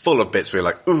 2, full of bits where you're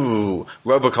like, ooh.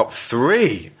 RoboCop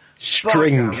 3,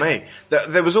 string. Me.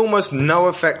 There was almost no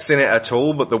effects in it at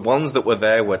all, but the ones that were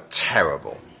there were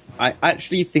terrible. I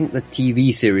actually think the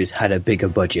TV series had a bigger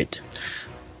budget.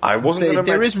 I wasn't going to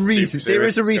There is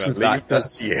a reason for that.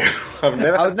 That's you. I've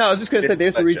never. No, I was just going to say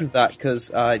there's a reason for that,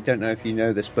 because I don't know if you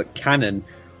know this, but Canon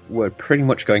were pretty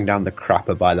much going down the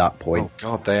crapper by that point.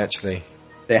 Oh God,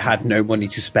 they had no money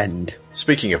to spend.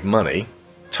 Speaking of money,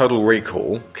 Total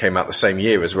Recall came out the same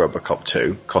year as RoboCop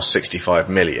 2, cost $65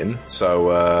 million.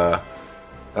 So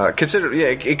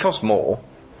it cost more,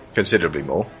 considerably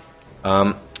more,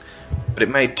 but it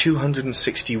made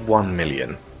 $261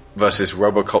 million versus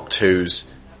RoboCop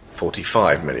 2's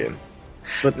 $45 million.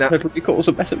 But now, Total Recall's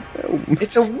a better film.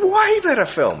 It's a way better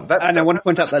film. And I want to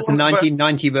point out that's the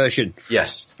 1990 version.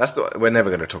 Yes, we're never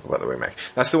going to talk about the remake.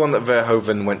 That's the one that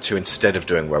Verhoeven went to instead of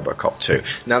doing RoboCop 2.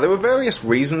 Now, there were various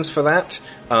reasons for that.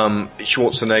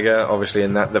 Schwarzenegger, obviously,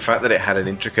 in that, the fact that it had an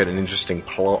intricate and interesting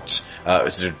plot,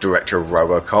 as the director of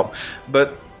RoboCop,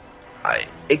 but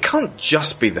it can't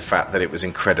just be the fact that it was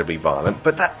incredibly violent,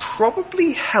 but that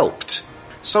probably helped.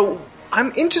 So,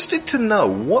 I'm interested to know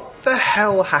what the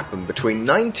hell happened between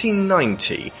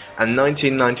 1990 and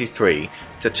 1993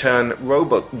 to turn the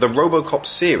RoboCop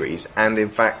series, and in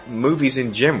fact movies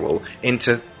in general,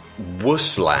 into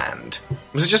wussland.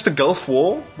 Was it just the Gulf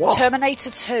War? What?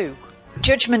 Terminator 2.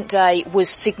 Judgment Day was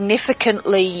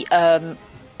significantly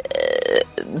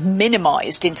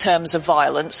minimised in terms of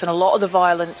violence, and a lot of the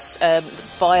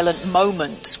violent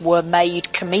moments were made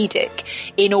comedic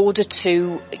in order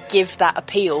to give that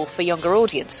appeal for younger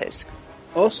audiences.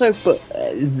 Also, but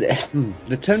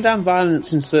the toned down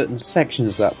violence in certain sections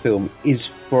of that film is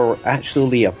for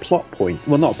actually a plot point.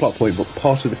 Well, not a plot point, but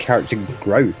part of the character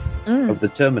growth of the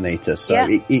Terminator. So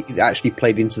it actually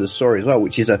played into the story as well,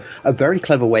 which is a very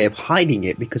clever way of hiding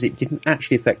it, because it didn't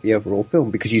actually affect the overall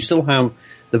film, because you still have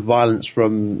the violence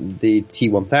from the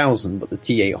T-1000, but the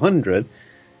T-800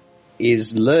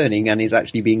 is learning and is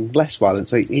actually being less violent.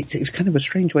 So it's kind of a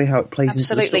strange way how it plays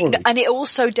into the story. And it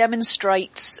also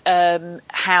demonstrates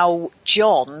how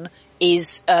John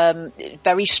is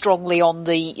very strongly on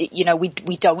the,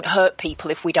 we don't hurt people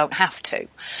if we don't have to.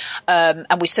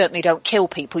 And we certainly don't kill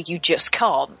people, you just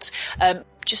can't.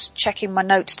 Just checking my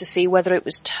notes to see whether it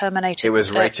was Terminator.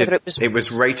 It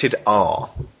was rated R.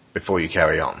 Before you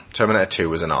carry on, Terminator 2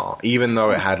 was an R. Even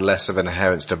though it had less of an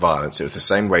adherence to violence, it was the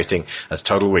same rating as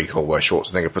Total Recall, where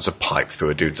Schwarzenegger puts a pipe through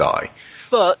a dude's eye.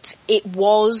 But it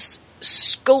was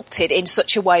sculpted in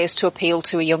such a way as to appeal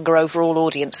to a younger overall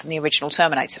audience than the original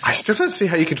Terminator film. I still don't see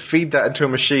how you could feed that into a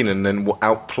machine and then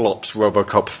outplops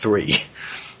RoboCop 3.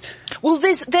 Well,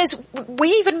 we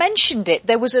even mentioned it.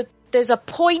 There's a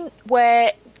point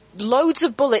where loads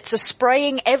of bullets are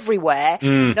spraying everywhere.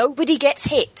 Nobody gets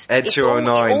hit. Ed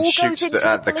 209 shoots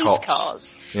at the cops.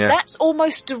 Cars. Yeah. That's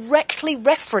almost directly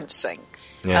referencing.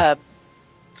 Yeah.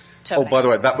 Oh, by the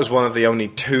way, that was one of the only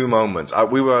two moments.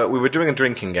 We were doing a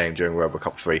drinking game during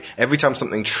RoboCop 3. Every time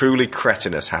something truly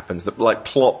cretinous happens, like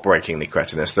plot-breakingly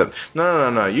cretinous, that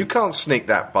no, you can't sneak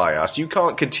that by us. You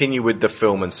can't continue with the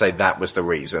film and say that was the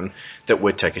reason, that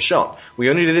we'd take a shot. We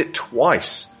only did it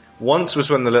twice. Once was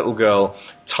when the little girl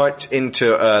typed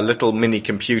into a little mini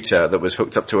computer that was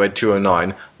hooked up to Ed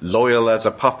 209, loyal as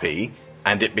a puppy,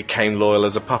 and it became loyal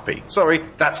as a puppy. Sorry,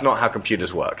 that's not how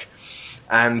computers work.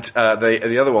 And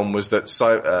the other one was that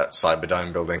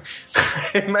Cyberdyne building,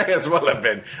 it may as well have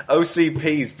been,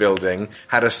 OCP's building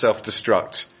had a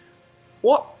self-destruct.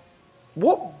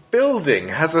 What building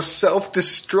has a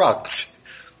self-destruct?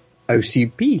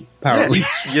 OCP, apparently.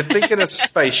 Yeah, you're thinking of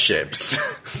spaceships.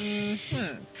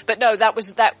 But no,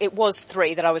 it was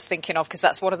 3 that I was thinking of, because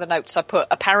that's one of the notes I put.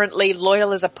 Apparently,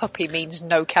 loyal as a puppy means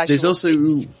no casualties. There's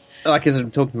also, like as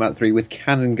I'm talking about 3, with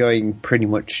Canon going pretty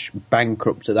much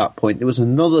bankrupt at that point, there was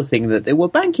another thing that they were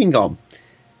banking on,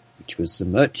 which was the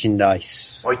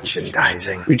merchandise.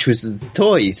 Merchandising. Which was the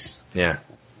toys. Yeah.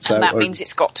 So, and that means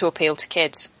it's got to appeal to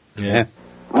kids. Yeah.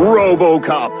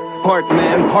 RoboCop. Part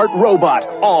man, part robot.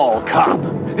 All cop.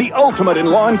 The ultimate in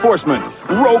law enforcement.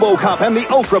 RoboCop and the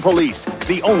Ultra Police.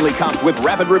 The only cops with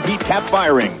rapid repeat cap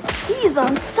firing. He's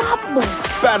unstoppable.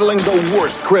 Battling the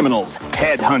worst criminals.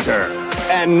 Headhunter.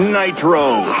 And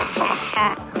Nitro.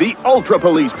 The Ultra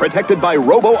Police, protected by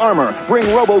Robo Armor, bring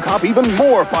RoboCop even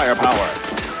more firepower.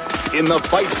 In the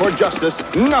fight for justice,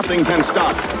 nothing can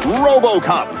stop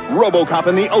RoboCop. RoboCop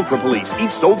and the Ultra Police,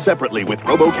 each sold separately with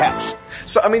RoboCaps.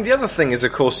 So, I mean, the other thing is,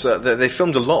 of course, they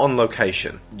filmed a lot on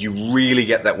location. You really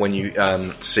get that when you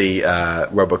see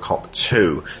RoboCop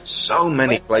 2. So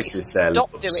many places there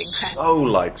look so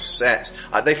like sets.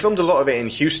 They filmed a lot of it in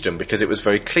Houston because it was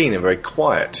very clean and very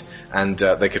quiet, and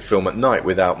they could film at night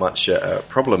without much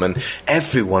problem. And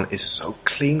everyone is so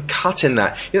clean cut in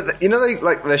that.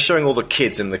 They're showing all the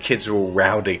kids, and the kids are all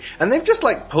rowdy, and they've just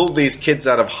pulled these kids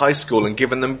out of high school and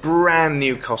given them brand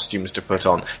new costumes to put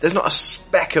on. There's not a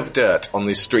speck of dirt on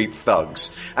these street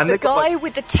thugs. And the guy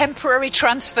with the temporary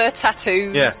transfer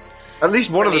tattoos. Yeah. At least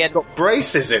one of them's got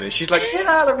braces in it. She's like, get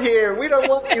out of here. We don't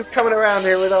want you coming around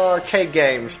here with our arcade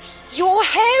games. Your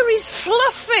hair is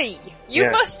fluffy. You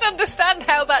must understand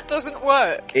how that doesn't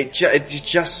work. It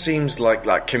just seems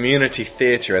like community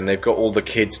theatre, and they've got all the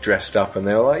kids dressed up, and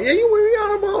they're like, yeah, we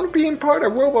want to be in part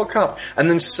of RoboCop. And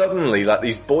then suddenly,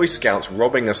 these Boy Scouts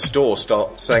robbing a store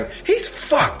start saying, he's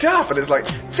fucked up, and it's like,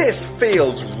 this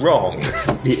feels wrong.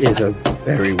 It is a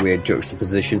very weird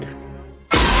juxtaposition.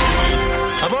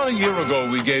 About a year ago,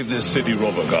 we gave this city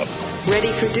RoboCop.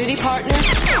 Ready for duty, partner?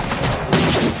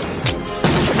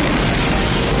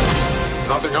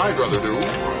 Nothing I'd rather do.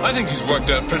 I think he's worked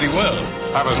out pretty well.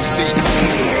 Have a seat.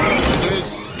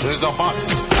 This is a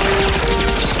bust.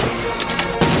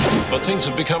 But things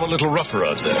have become a little rougher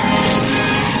out there.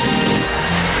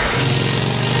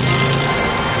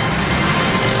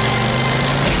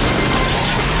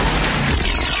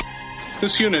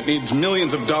 This unit needs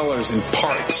millions of dollars in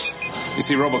parts. You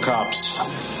see,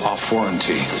 RoboCop's off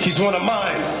warranty. He's one of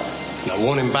mine. And I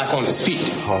want him back on his feet.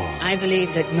 I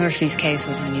believe that Murphy's case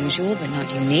was unusual, but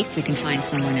not unique. We can find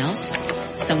someone else.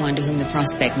 Someone to whom the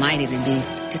prospect might even be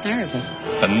desirable.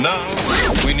 And now,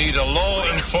 we need a law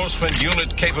enforcement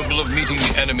unit capable of meeting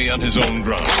the enemy on his own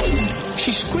ground.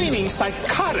 She's screaming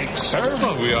psychotic, sir.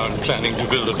 Well, we aren't planning to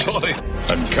build a toy.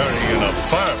 And carrying enough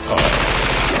firepower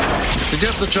to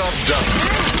get the job done.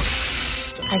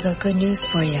 I got good news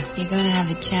for you. You're going to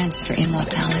have a chance for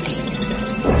immortality.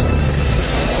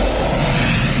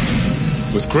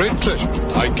 With great pleasure,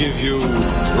 I give you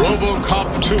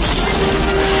RoboCop 2.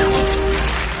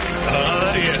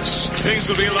 Yes. Things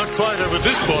will be a lot quieter with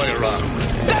this boy around.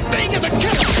 That thing is a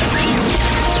killer!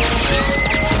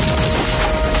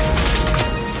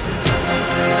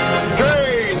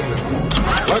 Kane!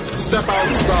 Let's step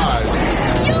outside.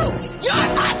 You're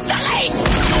obsolete!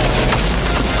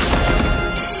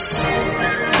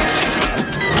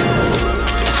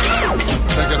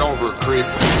 Take it over, creep.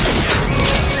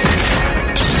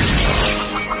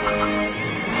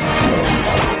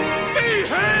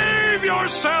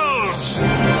 Yourselves!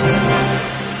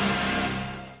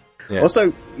 Yeah.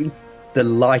 Also, the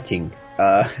lighting.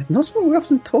 Not something we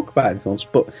often talk about in films,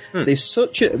 but there's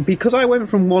such a... Because I went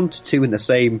from 1 to 2 in the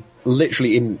same...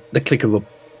 Literally in the click of a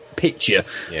picture.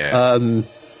 Yeah.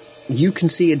 You can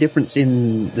see a difference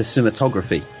in the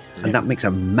cinematography. And that makes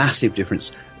a massive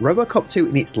difference. RoboCop 2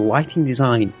 in its lighting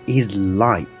design is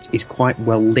light, is quite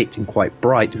well lit and quite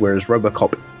bright, whereas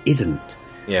RoboCop isn't.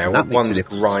 Yeah, one's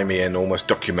grimy and almost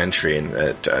documentary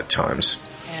at times.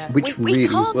 Yeah. Which we really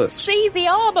can't works. see the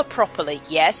armour properly.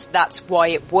 Yes, that's why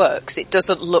it works. It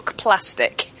doesn't look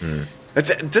plastic.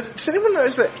 Does anyone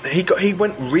notice that he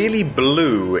went really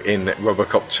blue in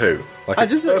RoboCop 2? The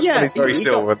first one is very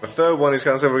silver, the third one is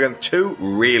kind of silver again, 2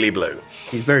 really blue.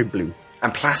 He's very blue.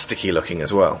 And plasticky looking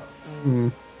as well.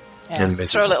 And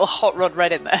throw a little Hot Rod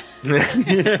Red in there.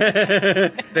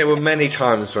 There were many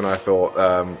times when I thought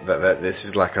that this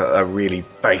is like a really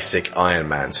basic Iron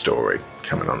Man story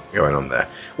going on there.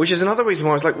 Which is another reason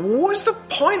why I was like, what's the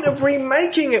point of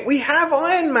remaking it? We have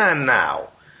Iron Man now.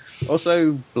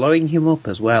 Also, blowing him up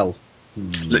as well.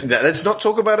 Let's not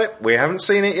talk about it. We haven't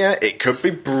seen it yet. It could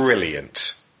be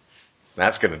brilliant.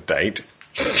 That's going to date.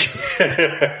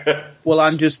 Well,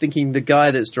 I'm just thinking the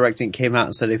guy that's directing it came out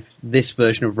and said if this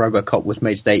version of RoboCop was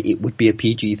made today, it would be a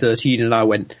PG-13, and I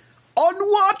went, on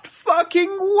what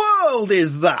fucking world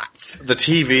is that? The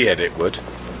TV edit would.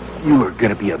 You are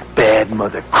gonna be a bad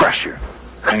mother crusher.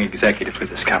 I'm executive for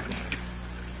this company.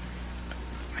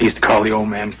 I used to call the old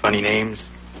man funny names.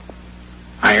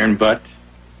 Iron Butt.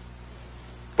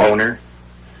 Boner.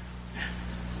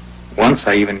 Once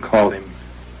I even called him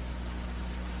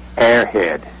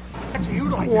Airhead.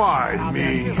 Why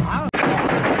me?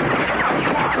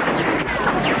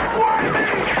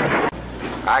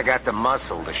 I got the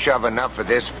muscle to shove enough of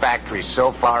this factory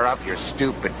so far up your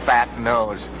stupid fat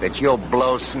nose that you'll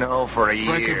blow snow for a year.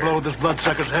 Frankie, blow this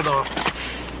bloodsucker's head off.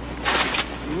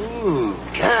 Ooh,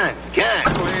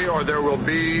 guns. Or there will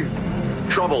be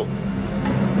trouble.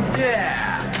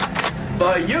 Yeah.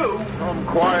 But you. Come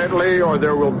quietly or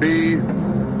there will be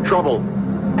trouble.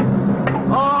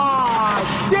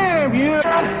 Oh, damn you!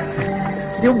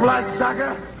 You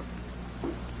bloodsucker!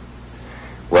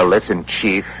 Well, listen,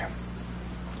 Chief.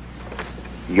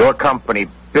 Your company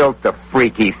built the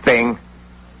freaky thing.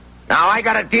 Now I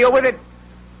gotta deal with it?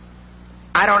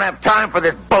 I don't have time for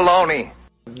this baloney.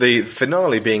 The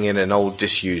finale being in an old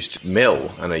disused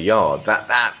mill and a yard,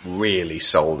 that really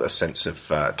sold a sense of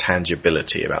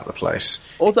tangibility about the place.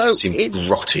 Although it seemed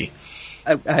grotty.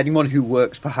 Anyone who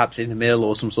works perhaps in a mill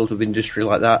or some sort of industry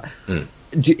like that,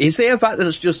 is there a vat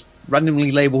that's just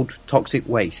randomly labelled toxic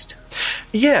waste?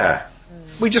 Yeah.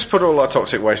 We just put all our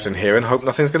toxic waste in here and hope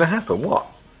nothing's going to happen. What?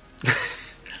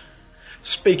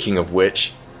 Speaking of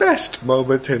which, best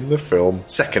moment in the film.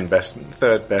 Second best,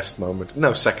 third best moment.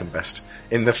 No, second best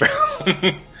in the film.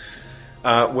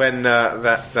 When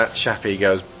that chappie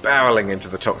goes barreling into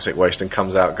the toxic waste and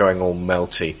comes out going all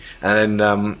melty, and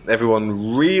then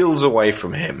everyone reels away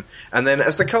from him, and then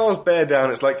as the cars bear down,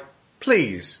 it's like,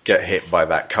 please get hit by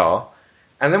that car.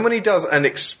 And then when he does and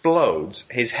explodes,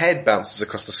 his head bounces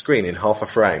across the screen in half a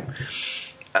frame.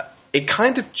 It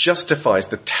kind of justifies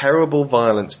the terrible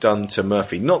violence done to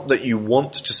Murphy. Not that you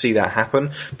want to see that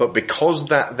happen, but because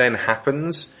that then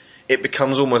happens, it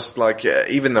becomes almost like,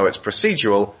 even though it's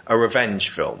procedural, a revenge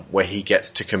film where he gets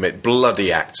to commit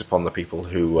bloody acts upon the people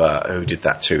who did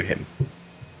that to him.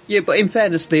 Yeah, but in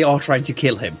fairness, they are trying to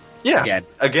kill him. Yeah,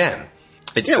 again.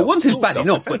 Once is bad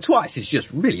enough, but twice is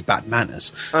just really bad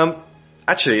manners.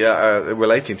 Actually,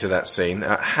 relating to that scene,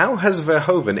 how has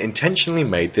Verhoeven intentionally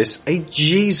made this a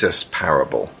Jesus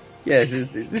parable? Yeah,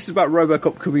 this is about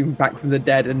RoboCop coming back from the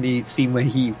dead and the scene where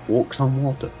he walks on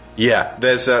water. Yeah,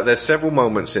 there's several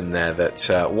moments in there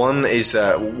that one is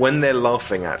when they're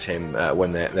laughing at him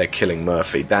when they're killing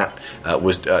Murphy. That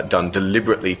was done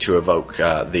deliberately to evoke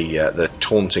the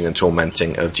taunting and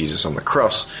tormenting of Jesus on the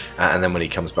cross, and then when he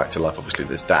comes back to life, obviously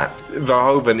there's that.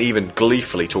 Verhoeven even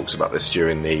gleefully talks about this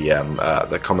during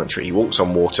the commentary. He walks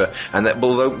on water, and that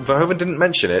although Verhoeven didn't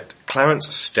mention it, Clarence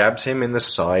stabbed him in the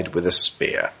side with a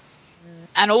spear.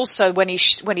 And also, when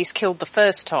he's killed the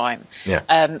first time,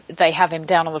 they have him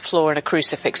down on the floor in a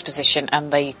crucifix position,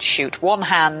 and they shoot one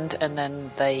hand, and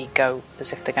then they go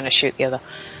as if they're going to shoot the other.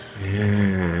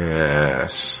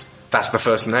 Yes. That's the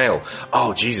first nail.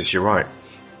 Oh, Jesus, you're right.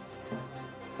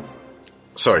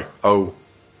 Sorry. Oh,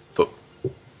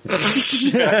 Murphy,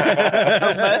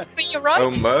 you're right.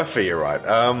 Oh, Murphy, you're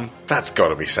right. That's got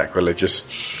to be sacrilegious.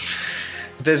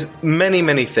 There's many,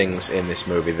 many things in this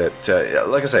movie that,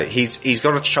 like I say, he's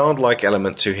got a childlike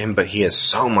element to him, but he is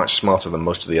so much smarter than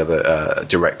most of the other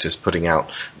directors putting out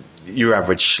your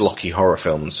average schlocky horror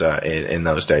films in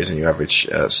those days and your average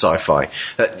sci-fi.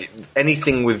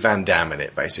 Anything with Van Damme in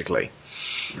it, basically.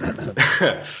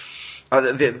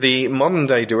 The modern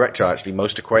day director I actually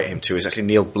most equate him to is actually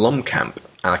Neil Blomkamp,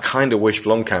 and I kind of wish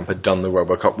Blomkamp had done the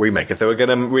RoboCop remake. If they were going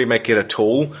to remake it at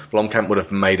all, Blomkamp would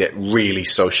have made it really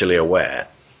socially aware.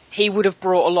 He would have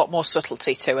brought a lot more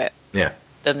subtlety to it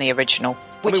than the original.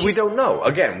 We don't know.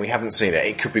 Again, we haven't seen it.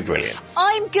 It could be brilliant.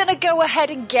 I'm going to go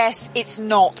ahead and guess it's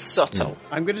not subtle.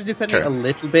 I'm going to defend it a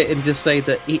little bit and just say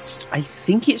that I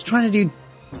think it's trying to do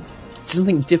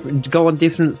something different, go on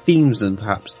different themes than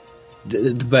perhaps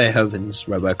the Verhoeven's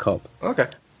RoboCop. Okay.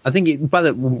 I think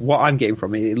what I'm getting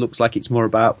from it, it looks like it's more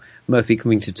about Murphy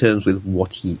coming to terms with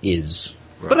what he is.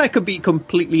 Right. But I could be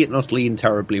completely and utterly and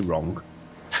terribly wrong.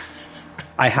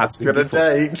 I have got a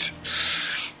date.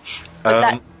 But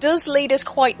that does lead us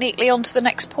quite neatly on to the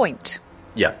next point.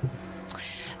 Yeah.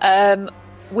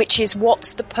 Which is,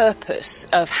 what's the purpose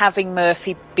of having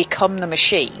Murphy become the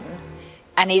machine,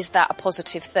 and is that a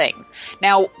positive thing?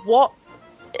 Now,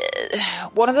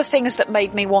 one of the things that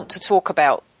made me want to talk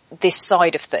about this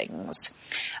side of things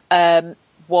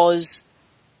was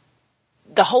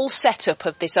the whole setup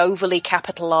of this overly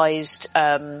capitalized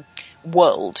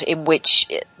world in which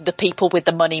the people with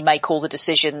the money make all the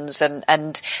decisions,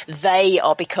 and they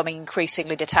are becoming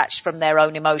increasingly detached from their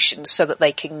own emotions so that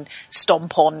they can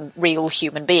stomp on real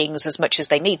human beings as much as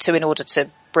they need to in order to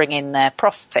bring in their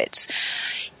profits.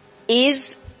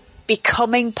 Is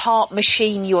becoming part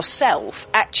machine yourself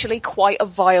actually quite a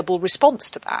viable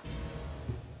response to that?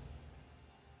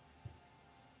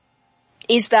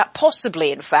 Is that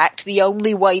possibly, in fact, the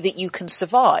only way that you can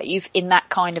survive in that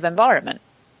kind of environment?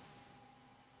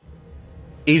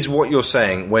 Is what you're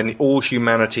saying, when all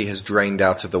humanity has drained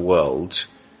out of the world,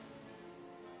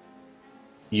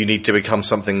 you need to become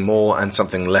something more and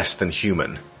something less than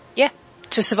human? Yeah,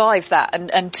 to survive that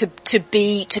and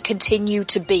to continue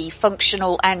to be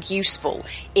functional and useful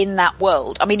in that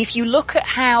world. I mean, if you look at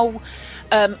how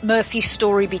Murphy's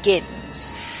story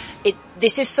begins,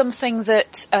 this is something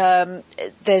that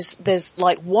there's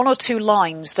like one or two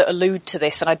lines that allude to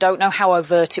this, and I don't know how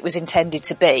overt it was intended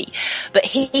to be, but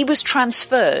he was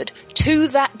transferred to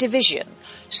that division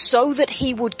so that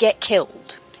he would get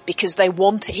killed because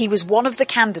he was one of the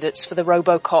candidates for the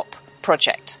RoboCop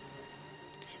project.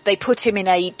 They put him in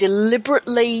a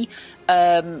deliberately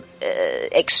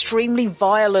extremely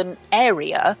violent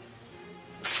area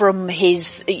from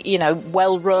his,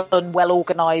 well-run,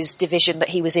 well-organised division that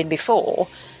he was in before,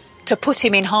 to put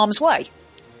him in harm's way.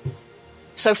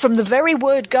 So from the very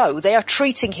word go, they are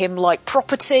treating him like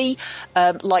property,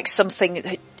 like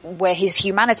something where his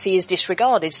humanity is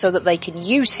disregarded so that they can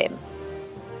use him.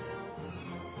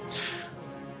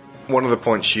 One of the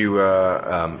points you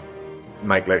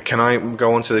make, can I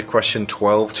go on to the question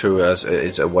 12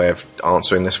 as a way of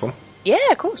answering this one?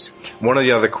 Yeah, of course. One of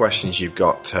the other questions you've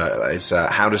got is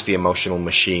how does the emotional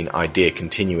machine idea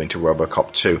continue into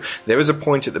RoboCop 2? There is a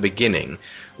point at the beginning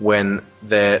when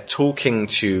they're talking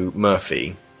to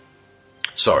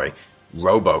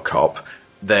RoboCop,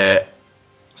 they're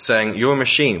saying, "You're a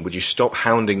machine, would you stop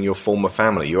hounding your former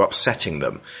family? You're upsetting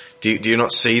them. Do you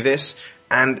not see this?"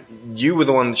 And you were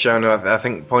the one, Sharon, who I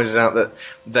think pointed out that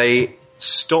they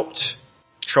stopped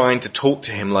trying to talk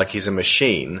to him like he's a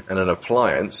machine and an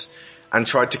appliance, and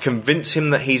tried to convince him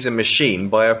that he's a machine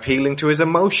by appealing to his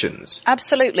emotions.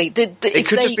 Absolutely. It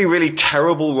could just be really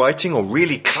terrible writing or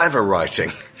really clever writing.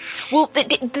 Well,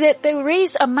 there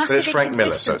is a massive Frank Miller,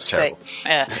 so inconsistency. it's terrible.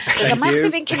 Yeah. There's a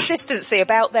massive inconsistency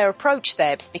about their approach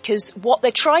there, because what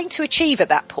they're trying to achieve at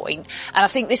that point, and I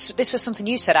think this was something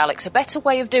you said, Alex, a better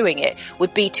way of doing it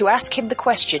would be to ask him the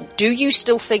question, do you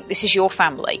still think this is your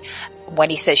family? When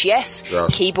he says yes,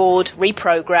 keyboard,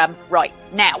 reprogram, right,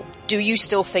 now, do you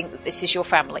still think that this is your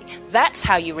family? That's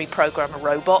how you reprogram a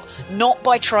robot, not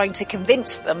by trying to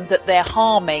convince them that they're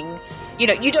harming. You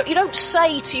don't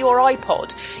say to your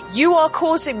iPod, you are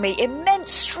causing me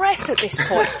immense stress at this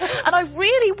point, and I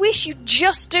really wish you'd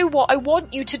just do what I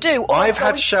want you to do, or I've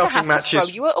had shouting matches.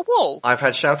 Throw you at a wall. I've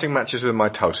had shouting matches with my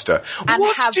toaster. And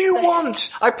what do you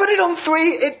want? I put it on 3,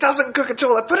 it doesn't cook at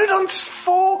all. I put it on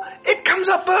 4, it comes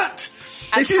up burnt.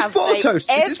 This is 4 toast.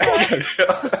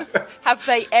 Have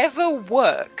they ever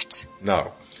worked?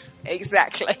 No.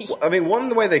 Exactly. I mean, one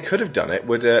way they could have done it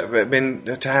would have been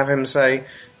to have him say,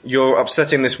 "You're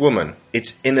upsetting this woman.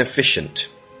 It's inefficient."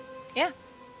 Yeah.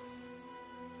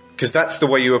 Because that's the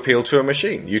way you appeal to a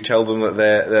machine. You tell them that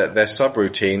their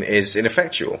subroutine is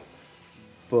ineffectual.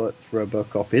 But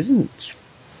RoboCop isn't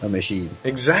a machine.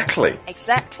 Exactly.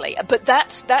 But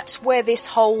that's where this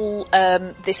whole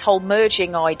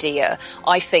merging idea,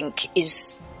 I think,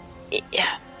 is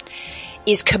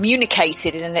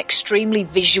communicated in an extremely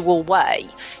visual way.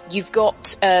 You've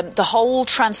got the whole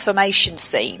transformation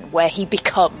scene where he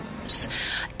becomes.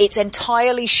 It's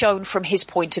entirely shown from his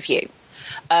point of view.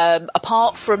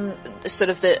 Apart from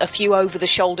sort of a few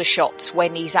over-the-shoulder shots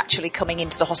when he's actually coming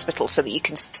into the hospital so that you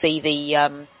can see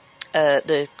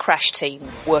the crash team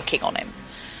working on him.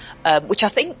 Which I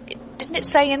think, didn't it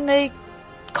say in the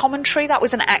commentary that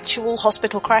was an actual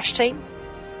hospital crash team?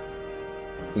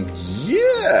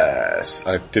 Yes,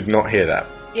 I did not hear that.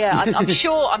 Yeah, I'm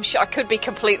sure I could be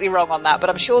completely wrong on that, but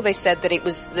I'm sure they said that it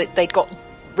was that they'd got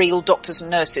real doctors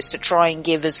and nurses to try and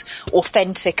give as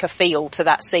authentic a feel to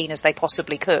that scene as they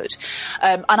possibly could.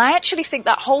 And I actually think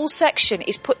that whole section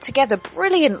is put together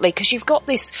brilliantly, because you've got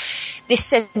this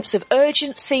sense of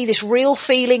urgency, this real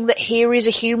feeling that here is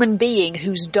a human being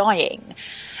who's dying.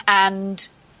 And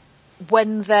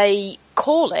when they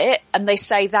call it and they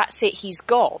say, that's it, he's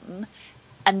gone,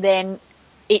 and then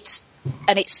it's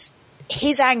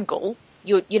his angle,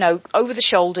 you know, over the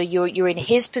shoulder, you're in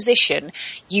his position,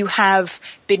 you have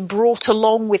been brought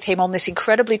along with him on this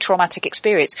incredibly traumatic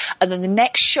experience, and then the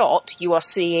next shot you are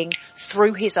seeing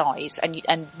through his eyes,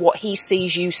 and what he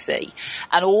sees you see,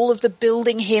 and all of the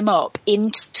building him up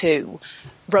into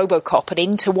RoboCop and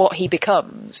into what he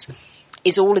becomes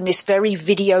is all in this very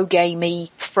video gamey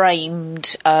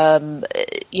framed,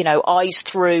 you know, eyes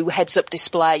through, heads up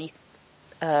display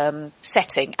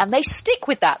setting, and they stick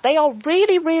with that. They are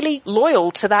really, really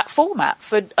loyal to that format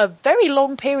for a very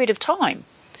long period of time.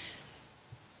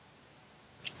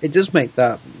 It does make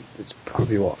that, it's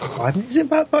probably is it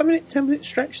about 5 minute, 10 minute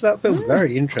stretch? That film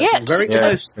very interesting, very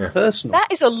close, personal. That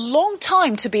is a long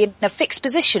time to be in a fixed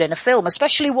position in a film,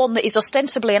 especially one that is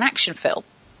ostensibly an action film.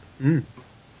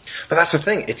 But that's the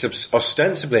thing, it's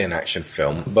ostensibly an action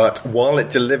film, but while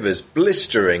it delivers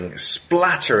blistering,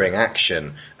 splattering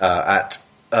action at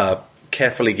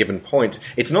carefully given points,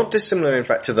 it's not dissimilar, in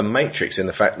fact, to The Matrix in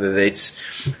the fact that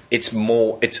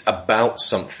it's about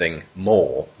something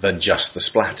more than just the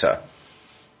splatter.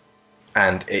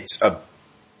 And it's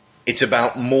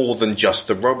about more than just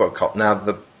the RoboCop.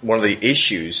 Now, one of the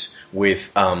issues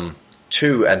with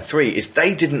 2 and 3 is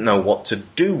they didn't know what to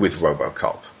do with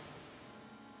RoboCop.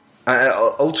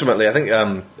 Ultimately, I think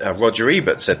Roger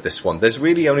Ebert said this one. There's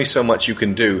really only so much you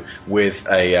can do with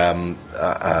a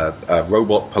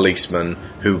robot policeman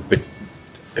who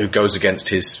goes against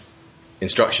his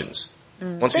instructions.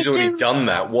 Once he's already done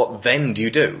that, what then do you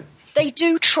do? They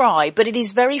do try, but it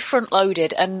is very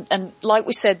front-loaded, and like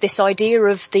we said, this idea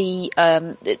of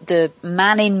the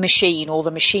man-in-machine or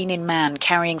the machine-in-man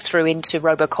carrying through into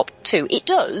RoboCop 2, it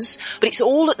does, but it's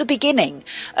all at the beginning.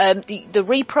 The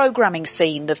reprogramming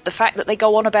scene, the fact that they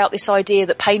go on about this idea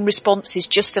that pain response is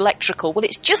just electrical. Well,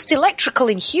 it's just electrical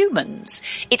in humans.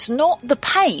 It's not the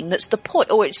pain that's the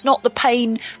point, or it's not the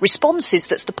pain responses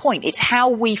that's the point. It's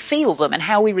how we feel them and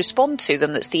how we respond to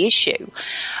them that's the issue.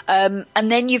 And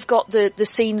then you've got the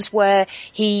scenes where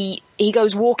he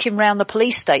goes walking around the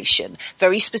police station,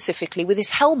 very specifically with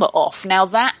his helmet off. Now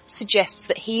that suggests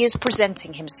that he is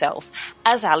presenting himself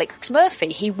as Alex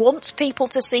Murphy. He wants people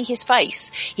to see his face.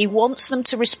 He wants them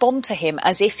to respond to him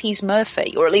as if he's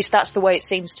Murphy, or at least that's the way it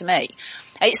seems to me.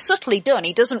 It's subtly done.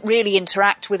 He doesn't really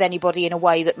interact with anybody in a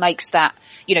way that makes that,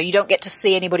 you know, you don't get to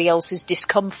see anybody else's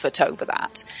discomfort over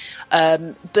that.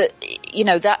 But, you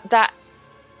know, that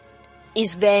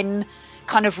is then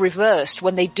kind of reversed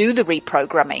when they do the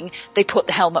reprogramming. They put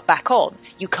the helmet back on.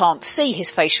 You can't see his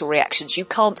facial reactions. You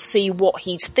can't see what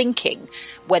he's thinking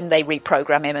when they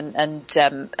reprogram him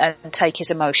and take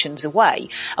his emotions away.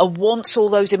 And once all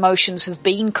those emotions have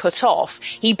been cut off,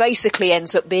 he basically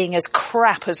ends up being as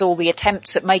crap as all the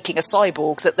attempts at making a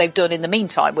cyborg that they've done in the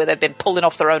meantime, where they've been pulling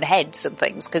off their own heads and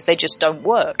things because they just don't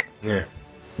work. Yeah.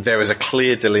 There is a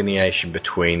clear delineation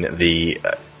between the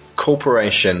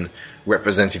corporation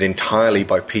represented entirely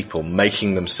by people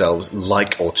making themselves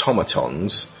like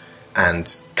automatons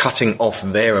and cutting off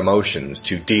their emotions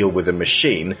to deal with a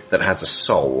machine that has a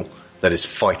soul that is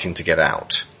fighting to get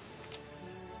out.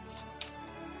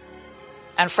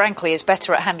 And frankly is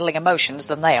better at handling emotions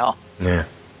than they are. Yeah.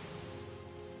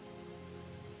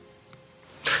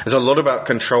 There's a lot about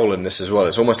control in this as well.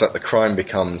 It's almost like the crime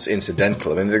becomes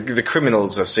incidental. I mean, the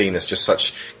criminals are seen as just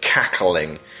such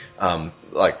cackling,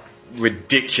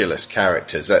 ridiculous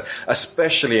characters, that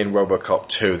especially in RoboCop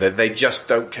 2, that they just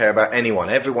don't care about anyone.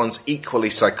 Everyone's equally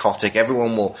psychotic.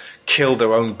 Everyone will kill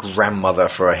their own grandmother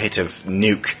for a hit of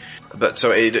nuke. But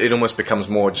so it almost becomes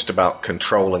more just about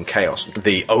control and chaos.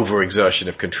 The overexertion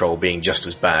of control being just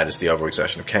as bad as the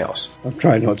overexertion of chaos. I'm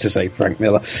trying not to say Frank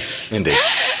Miller. Indeed.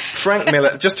 Frank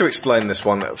Miller, just to explain this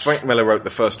one, Frank Miller wrote the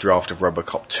first draft of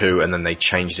RoboCop 2 and then they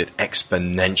changed it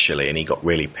exponentially and he got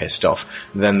really pissed off.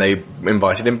 Then they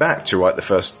invited him back to write the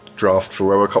first draft for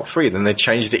RoboCop 3. Then they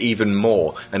changed it even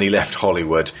more and he left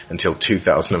Hollywood until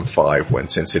 2005 when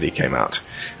Sin City came out.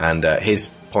 And his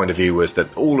point of view was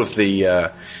that all of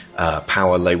the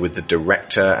power lay with the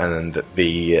director and that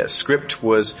the script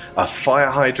was a fire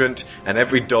hydrant and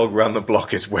every dog round the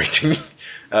block is waiting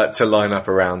to line up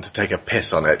around to take a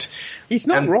piss on it. He's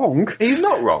not wrong. He's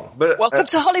not wrong. But welcome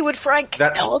to Hollywood, Frank.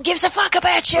 No one gives a fuck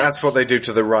about you. That's what they do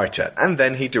to the writer. And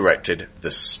then he directed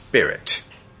The Spirit.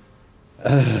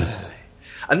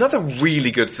 I Another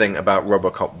really good thing about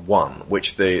RoboCop 1,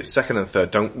 which the second and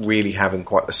third don't really have in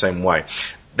quite the same way,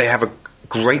 they have a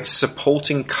great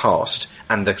supporting cast,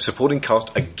 and the supporting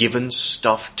cast are given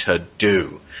stuff to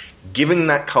do. Giving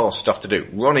that cast stuff to do.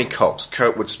 Ronnie Cox,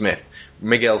 Kurtwood Smith,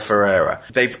 Miguel Ferreira.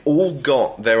 They've all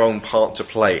got their own part to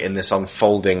play in this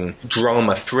unfolding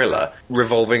drama thriller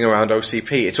revolving around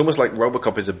OCP. It's almost like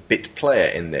RoboCop is a bit player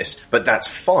in this, but that's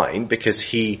fine because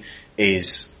he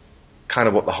is kind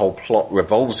of what the whole plot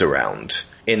revolves around.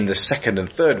 In the second and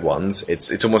third ones,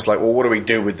 it's almost like, well, what do we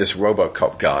do with this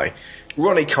RoboCop guy?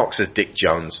 Ronnie Cox as Dick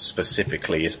Jones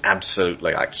specifically is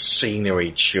absolutely like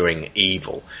scenery-chewing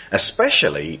evil,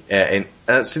 especially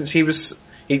since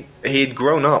he'd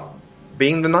grown up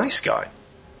being the nice guy.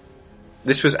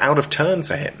 This was out of turn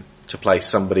for him to play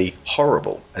somebody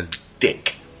horrible as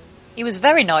Dick. He was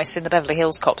very nice in the Beverly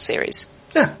Hills Cop series.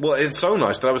 Yeah, well, it's so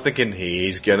nice that I was thinking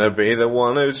he's gonna be the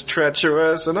one who's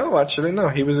treacherous, and actually no,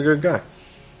 he was a good guy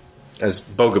as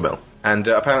Bogomil. And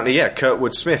apparently,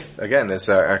 Kurtwood Smith, again, as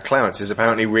Clarence, is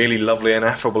apparently really lovely and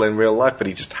affable in real life, but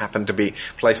he just happened to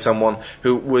play someone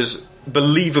who was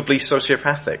believably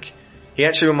sociopathic. He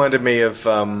actually reminded me of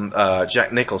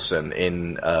Jack Nicholson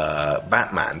in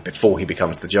Batman before he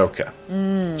becomes the Joker.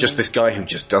 Just this guy who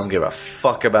just doesn't give a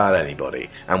fuck about anybody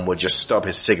and would just stub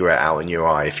his cigarette out in your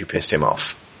eye if you pissed him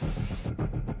off.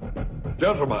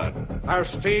 Gentlemen, our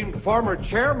esteemed former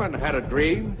chairman had a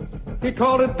dream. He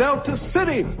called it Delta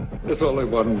City. There's only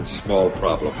one small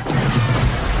problem.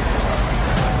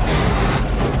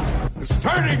 It's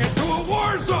turning into a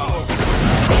war zone!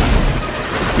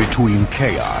 Between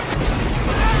chaos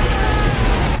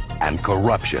and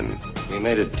corruption. We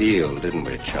made a deal, didn't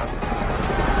we, Chuck?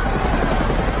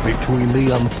 Between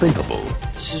the unthinkable.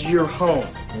 This is your home,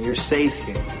 and you're safe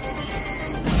here.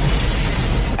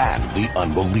 And the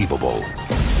unbelievable.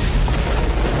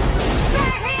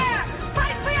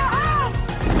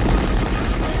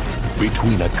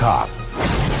 Between a cop.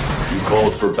 You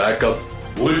called for backup?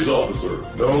 Police officer,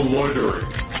 no loitering.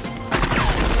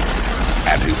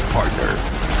 And his partner.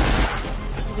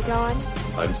 Is it going?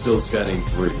 I'm still scanning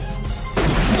 3.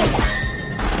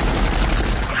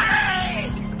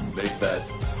 Make that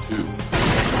 2.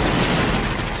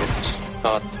 It's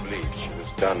not bleach. It was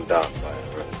gunned down by a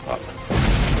RoboCop.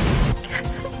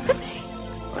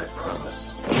 I promise.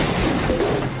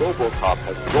 RoboCop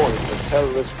has joined the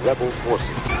terrorist rebel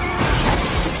forces.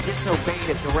 Disobeyed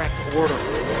a direct order. I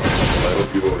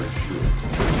hope you are sure.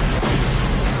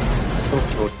 I thought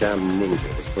your damn ninja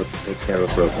was supposed to take care of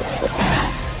RoboCop.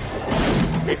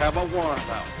 We have a warrant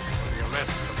out for the arrest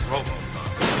of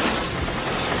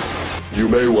RoboCop. You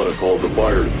may want to call the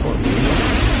fire department.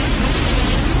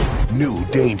 New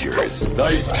dangers.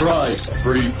 Nice try,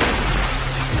 creep.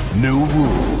 New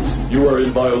rules. You are in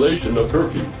violation of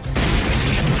curfew.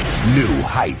 New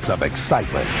heights of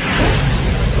excitement.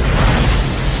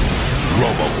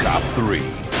 RoboCop 3.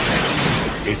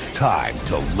 It's time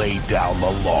to lay down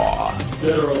the law.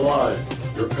 Dead or alive,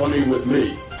 you're coming with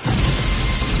me.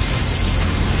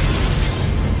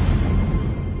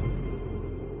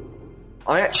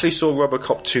 I actually saw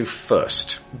RoboCop 2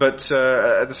 first, but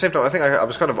at the same time, I think I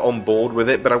was kind of on board with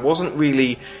it, but I wasn't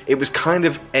really. It was kind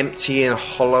of empty and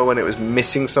hollow, and it was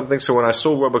missing something. So when I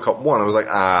saw RoboCop 1, I was like,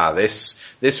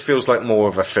 this feels like more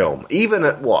of a film. Even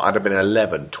at I'd have been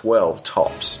 11, 12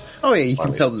 tops. Oh yeah, you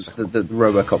can tell that the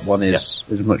RoboCop 1 is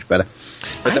much better.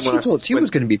 But I actually thought 2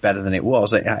 was going to be better than it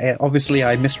was. Obviously,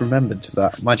 I misremembered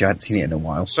that. Mind you, I hadn't seen it in a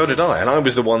while. So did I, and I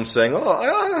was the one saying,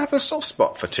 I have a soft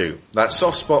spot for 2. That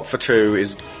soft spot for 2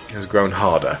 has grown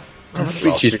harder.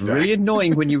 Which is really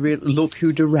annoying when you look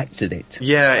who directed it.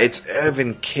 Yeah, it's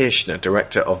Irvin Kershner,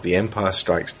 director of The Empire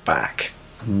Strikes Back.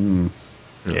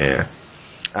 Yeah.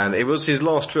 And it was his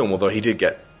last film, although he did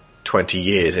get 20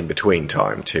 years in between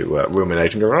time to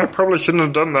ruminate and go, I probably shouldn't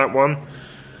have done that one.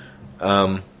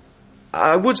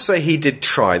 I would say he did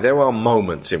try. There are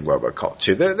moments in RoboCop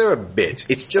 2. There are bits.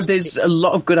 It's just there's a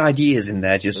lot of good ideas in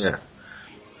there.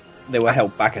 They were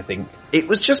held back, I think. It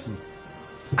was just.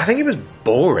 I think it was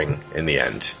boring in the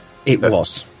end. It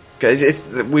was.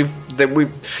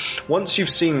 Once you've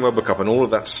seen RoboCop and all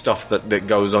of that stuff that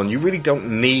goes on, you really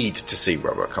don't need to see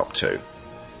RoboCop 2.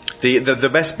 The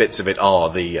best bits of it are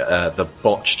the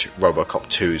botched RoboCop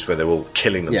 2s where they're all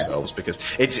killing themselves because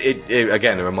it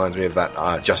again it reminds me of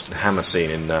that Justin Hammer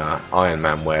scene in Iron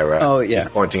Man where he's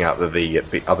pointing out that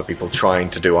the other people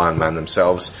trying to do Iron Man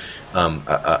themselves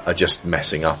are just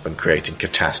messing up and creating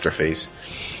catastrophes.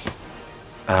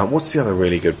 What's the other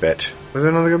really good bit? Was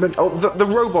there another good bit? Oh, the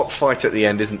robot fight at the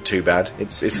end isn't too bad.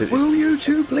 Will you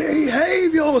two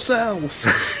behave yourself?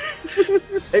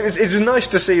 It was nice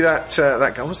to see that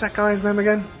guy. What's that guy's name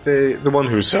again? The one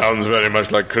who sounds very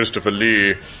much like Christopher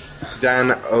Lee.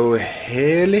 Dan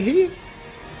O'Haley?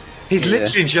 He's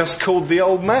literally just called the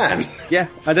old man. Yeah,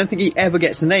 I don't think he ever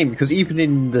gets a name, because even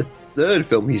in the third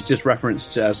film, he's just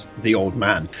referenced as the old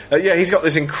man. Yeah, he's got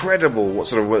this incredible,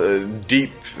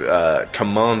 deep,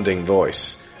 commanding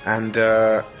voice. And,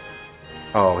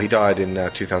 he died in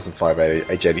 2005,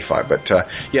 age 85. But,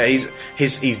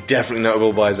 he's definitely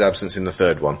notable by his absence in the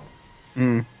third one.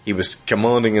 Mm. He was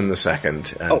commanding in the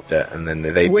second, and then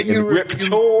they became Rip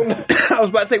Torn. I was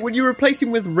about to say, when you replace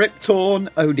him with Rip Torn,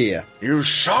 oh dear. You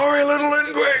sorry little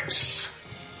ingrates!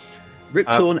 Rip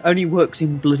Torn only works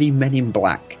in bloody Men in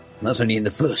Black. And that's only in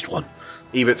the first one.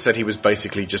 Ebert said he was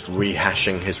basically just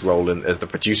rehashing his role as the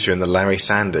producer in the Larry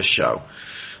Sanders Show.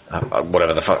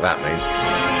 Whatever the fuck that means.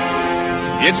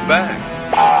 It's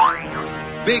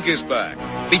back. Big is back.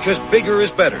 Because bigger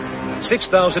is better.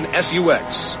 6000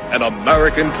 SUX, an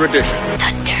American tradition.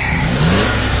 Thunder.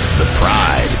 The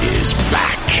pride is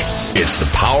back. It's the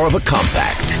power of a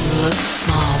compact. Looks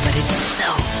small, but it's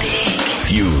so big.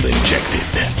 Fuel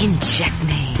injected. Inject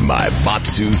me. My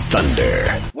Batsu Thunder.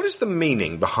 What is the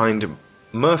meaning behind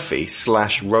Murphy /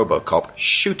 RoboCop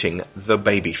shooting the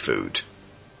baby food?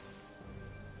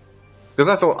 Because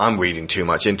I thought I'm reading too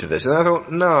much into this, and I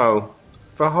thought, no.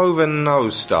 Verhoeven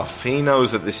knows stuff. He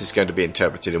knows that this is going to be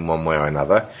interpreted in one way or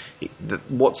another.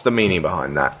 What's the meaning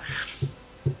behind that?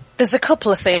 There's a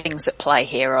couple of things at play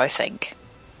here, I think,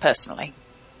 personally.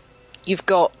 You've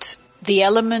got the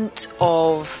element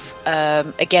of,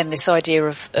 again, this idea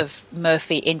of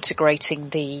Murphy integrating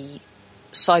the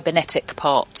cybernetic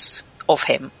parts of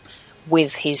him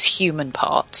with his human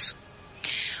parts.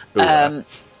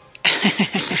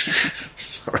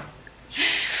 Sorry.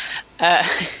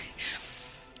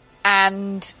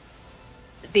 And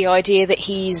the idea that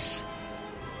he's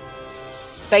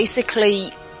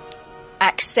basically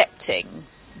accepting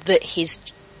that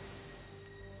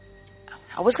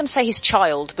I was going to say his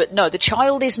child, but no, the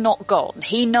child is not gone.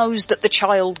 He knows that the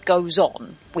child goes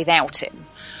on without him,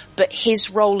 but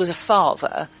his role as a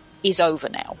father is over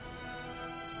now.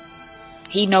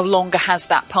 He no longer has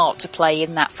that part to play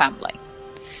in that family.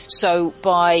 So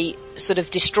by sort of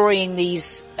destroying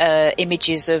these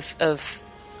images of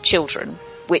children,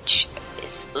 which,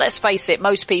 let's face it,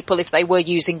 most people, if they were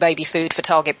using baby food for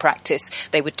target practice,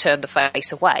 they would turn the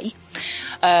face away,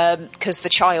 because the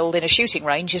child in a shooting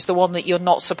range is the one that you're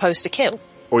not supposed to kill.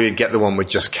 Or you get the one with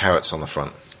just carrots on the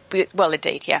front. Well,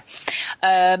 indeed, yeah.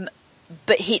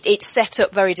 But it's set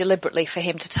up very deliberately for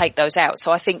him to take those out.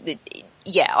 So I think that,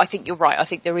 yeah, I think you're right. I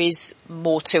think there is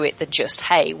more to it than just,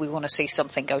 hey, we want to see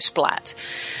something go splat.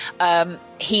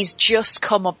 He's just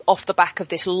come up off the back of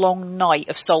this long night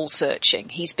of soul searching.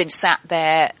 He's been sat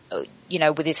there,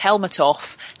 with his helmet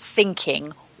off,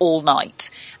 thinking all night.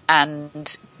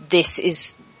 And this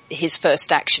is his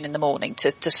first action in the morning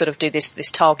to sort of do this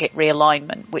target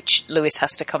realignment, which Lewis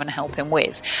has to come and help him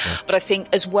with. Yeah. But I think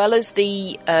as well as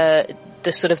the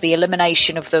sort of the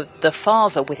elimination of the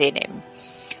father within him,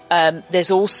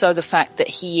 there's also the fact that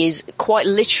he is quite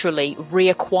literally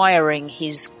reacquiring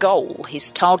his goal,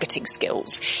 his targeting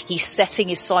skills. He's setting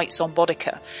his sights on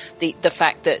Boudica. The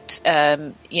fact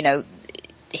that,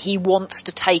 he wants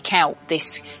to take out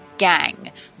this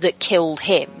gang that killed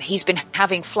him. He's been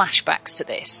having flashbacks to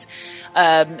this.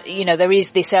 There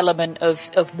is this element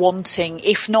of wanting,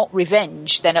 if not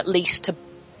revenge, then at least to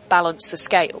balance the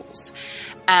scales.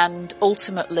 And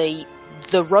ultimately,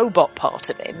 the robot part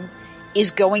of him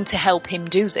is going to help him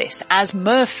do this. As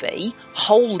Murphy,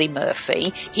 wholly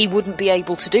Murphy, he wouldn't be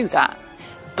able to do that.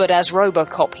 But as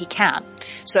RoboCop, he can.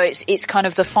 So it's kind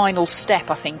of the final step,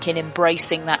 I think, in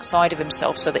embracing that side of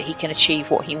himself so that he can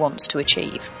achieve what he wants to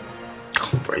achieve.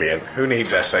 Oh, brilliant. Who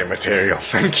needs essay material?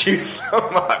 Thank you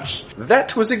so much.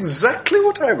 That was exactly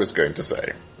what I was going to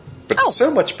say. But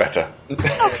so much better.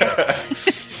 Okay.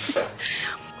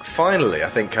 Finally, I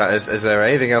think, is there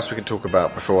anything else we can talk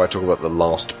about before I talk about the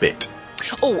last bit?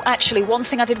 Oh, actually, one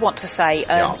thing I did want to say,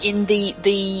 yes. In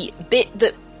the bit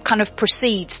that kind of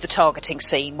precedes the targeting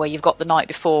scene where you've got the night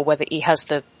before where he has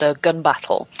the gun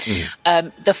battle,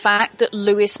 the fact that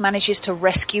Lewis manages to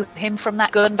rescue him from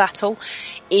that gun battle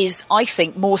is, I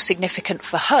think, more significant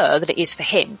for her than it is for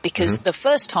him, because the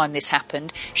first time this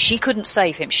happened, she couldn't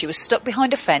save him. She was stuck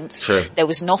behind a fence. True. There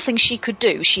was nothing she could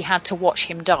do. She had to watch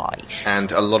him die.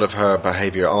 And a lot of her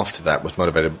behaviour after that was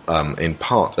motivated, in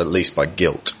part, at least, by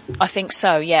guilt. I think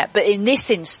so, yeah. But in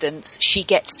this instance, she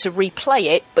gets to replay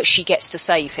it, but she gets to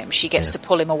save him. She gets to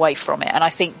pull him away from it. And I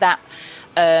think that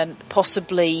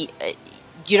possibly,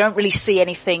 you don't really see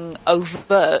anything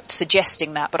overt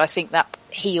suggesting that, but I think that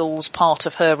heals part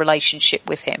of her relationship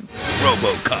with him.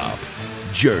 RoboCop.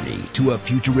 Journey to a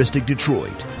futuristic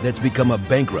Detroit that's become a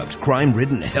bankrupt,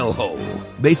 crime-ridden hellhole.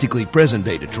 Basically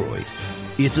present-day Detroit.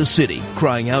 It's a city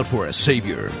crying out for a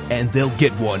savior, and they'll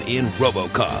get one in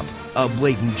RoboCop. A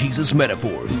blatant Jesus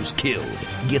metaphor who's killed,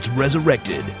 gets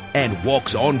resurrected, and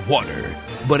walks on water.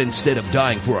 But instead of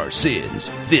dying for our sins,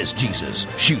 this Jesus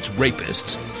shoots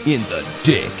rapists in the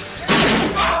dick.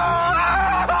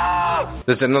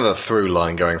 There's another through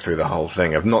line going through the whole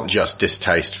thing of not just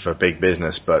distaste for big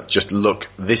business, but just look,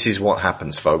 this is what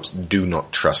happens, folks. Do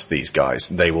not trust these guys.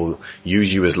 They will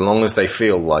use you as long as they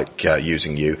feel like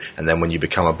using you, and then when you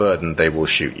become a burden, they will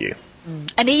shoot you.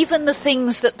 And even the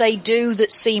things that they do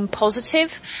that seem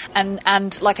positive,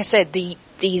 and like I said,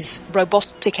 these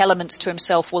robotic elements to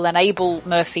himself will enable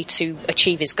Murphy to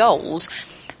achieve his goals.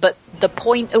 But the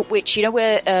point at which, you know,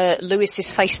 where Lewis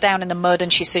is face down in the mud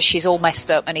and she says she's all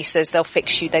messed up and he says they'll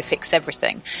fix you, they fix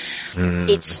everything.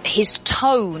 It's his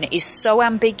tone is so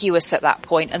ambiguous at that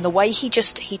point, and the way he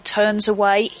turns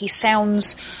away, he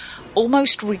sounds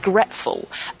almost regretful,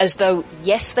 as though,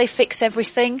 yes, they fix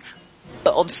everything,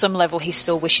 but on some level he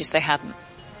still wishes they hadn't.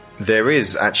 There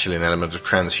is actually an element of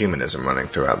transhumanism running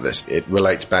throughout this. It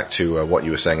relates back to what you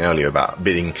were saying earlier about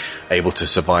being able to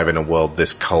survive in a world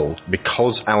this cold.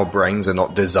 Because our brains are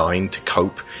not designed to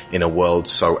cope in a world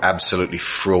so absolutely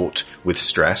fraught with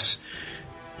stress,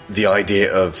 the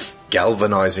idea of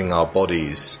galvanizing our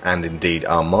bodies and indeed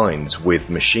our minds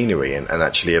with machinery and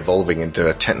actually evolving into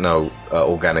a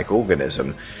techno-organic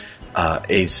organism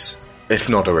is, if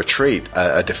not a retreat,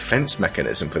 a defense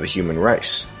mechanism for the human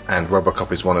race. And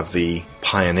RoboCop is one of the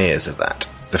pioneers of that,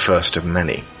 the first of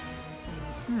many.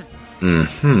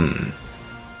 And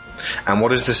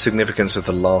what is the significance of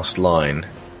the last line?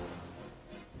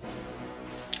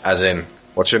 As in,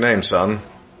 what's your name, son?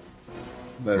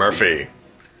 Murphy.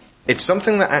 It's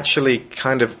something that actually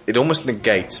it almost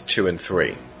negates 2 and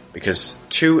 3. Because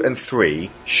 2 and 3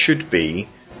 should be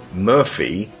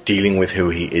Murphy dealing with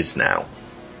who he is now.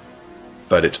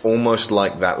 But it's almost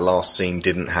like that last scene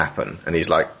didn't happen. And he's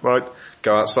like, right,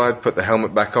 go outside, put the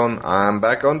helmet back on. I'm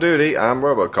back on duty. I'm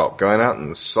RoboCop, going out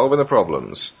and solving the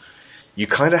problems. You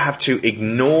kind of have to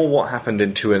ignore what happened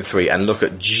in 2 and 3 and look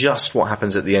at just what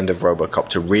happens at the end of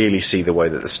RoboCop to really see the way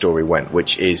that the story went,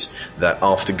 which is that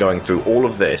after going through all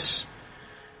of this,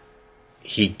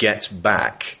 he gets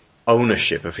back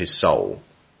ownership of his soul.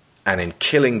 And in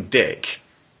killing Dick,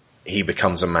 he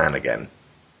becomes a man again.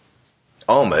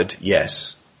 Armoured,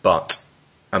 yes, but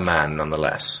a man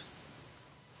nonetheless.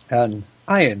 An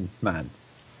Iron Man.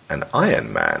 An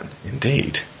Iron Man,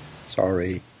 indeed.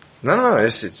 Sorry. No,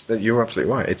 it's you're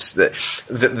absolutely right. It's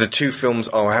the two films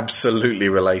are absolutely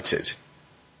related.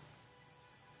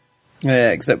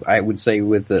 Yeah, except I would say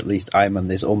with at least Iron Man,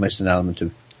 there's almost an element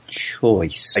of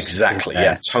choice. Exactly,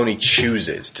 yeah. Tony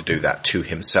chooses to do that to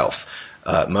himself.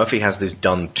 Murphy has this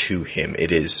done to him.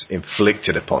 It is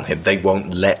inflicted upon him. They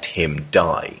won't let him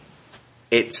die.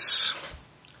 It's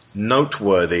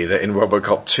noteworthy that in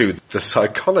RoboCop 2, the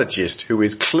psychologist, who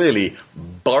is clearly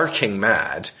barking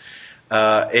mad,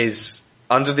 is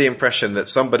under the impression that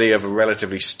somebody of a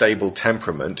relatively stable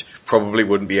temperament probably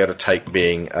wouldn't be able to take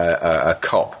being being a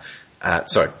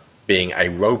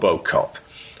RoboCop.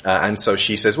 And so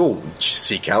she says, well,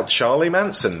 seek out Charlie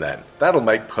Manson then. That'll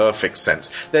make perfect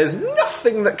sense. There's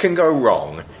nothing that can go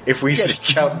wrong if we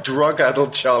seek out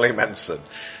drug-addled Charlie Manson.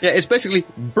 Yeah, it's basically,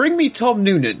 bring me Tom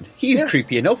Noonan. He's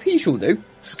creepy enough, he shall do.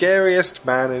 Scariest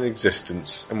man in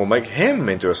existence, and we'll make him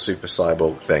into a super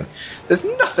cyborg thing. There's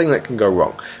nothing that can go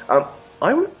wrong.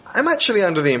 I'm actually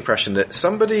under the impression that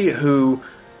somebody who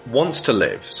wants to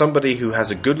live, somebody who has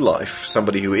a good life,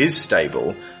 somebody who is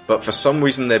stable, but for some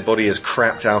reason their body has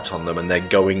crapped out on them and they're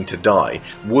going to die,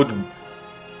 would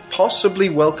possibly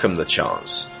welcome the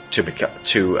chance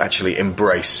to actually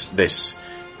embrace this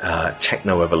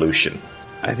techno-evolution.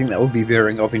 I think that would be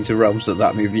veering off into realms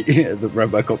that movie, the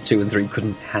RoboCop 2 and 3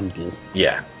 couldn't handle.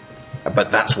 Yeah, but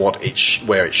that's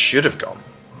where it should have gone.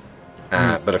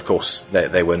 But of course,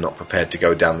 they were not prepared to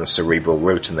go down the cerebral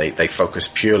route, and they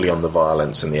focused purely on the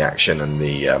violence and the action and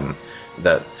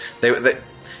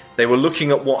they were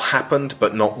looking at what happened,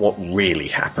 but not what really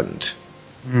happened.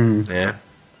 Yeah.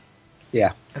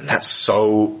 And that's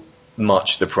so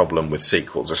much the problem with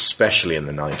sequels, especially in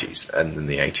the 90s and in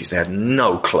the 80s. They had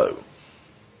no clue.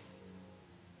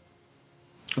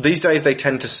 These days they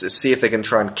tend to see if they can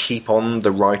try and keep on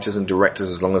the writers and directors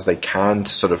as long as they can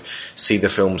to sort of see the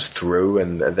films through,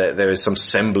 and there is some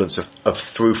semblance of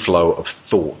through flow of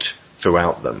thought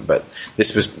throughout them. But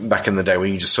this was back in the day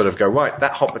when you just sort of go, right,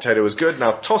 that hot potato was good,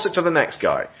 now toss it to the next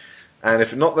guy. And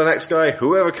if not the next guy,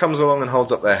 whoever comes along and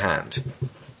holds up their hand.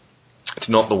 It's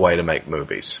not the way to make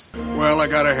movies. Well, I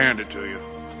gotta hand it to you.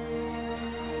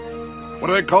 What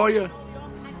do they call you?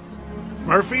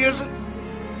 Murphy, is it?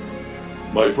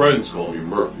 My friends call me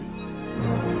Murphy.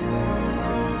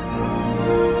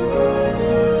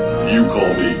 You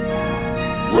call me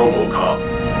RoboCop.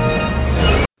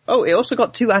 Oh, it also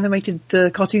got 2 animated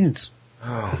cartoons.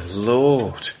 Oh,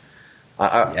 Lord.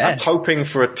 I'm hoping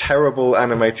for a terrible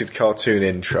animated cartoon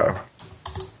intro.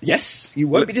 Yes, you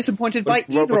won't be disappointed by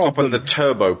either RoboCop of them. and the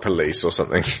Turbo Police or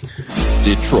something.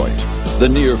 Detroit, the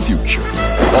near future.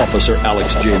 Officer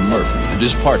Alex J. Murphy and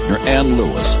his partner Ann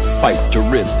Lewis fight to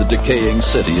rid the decaying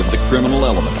city of the criminal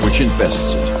element which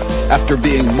infests it. After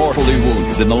being mortally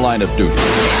wounded in the line of duty,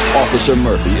 Officer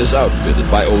Murphy is outfitted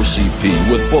by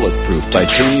OCP with bulletproof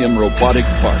titanium robotic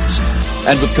parts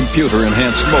and with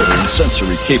computer-enhanced motor and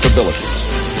sensory capabilities.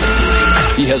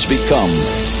 He has become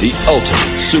the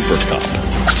ultimate super cop.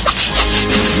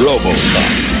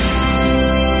 RoboCop.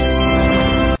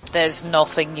 There's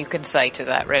nothing you can say to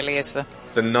that, really, is there?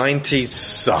 The 90s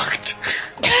sucked.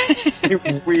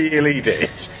 It really did.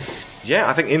 Yeah,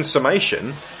 I think in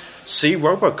summation, see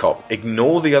RoboCop,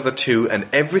 ignore the other two and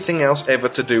everything else ever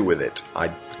to do with it.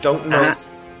 I don't know.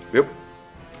 Yep.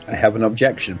 I have an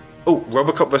objection. Oh,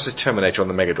 RoboCop versus Terminator on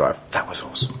the Mega Drive. That was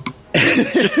awesome.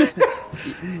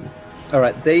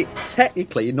 Alright, they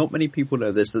technically, not many people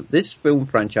know this, that this film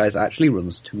franchise actually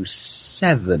runs to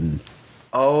 7.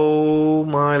 Oh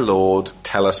my lord,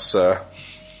 tell us, sir.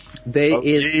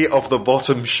 Ye of the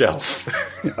bottom shelf.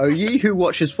 Oh, ye who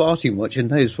watches far too much and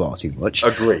knows far too much.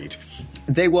 Agreed.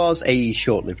 There was a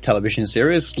short-lived television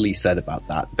series, Lee said about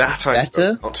that. That I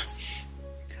forgot.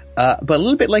 But a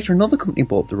little bit later, another company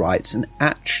bought the rights and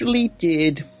actually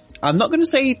did, I'm not going to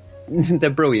say they're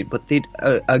brilliant, but did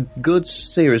a good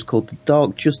series called the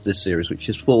Dark Justice series, which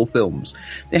is 4 films.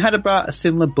 They had about a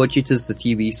similar budget as the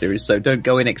TV series, so don't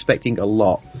go in expecting a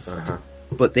lot. Uh-huh.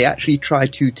 But they actually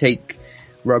tried to take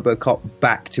RoboCop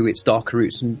back to its darker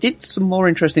roots and did some more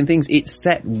interesting things. It's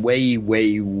set way,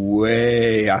 way,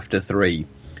 way after 3.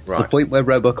 Right. To the point where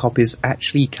RoboCop is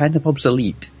actually kind of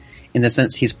obsolete, in the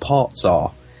sense his parts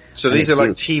are. So these are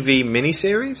like TV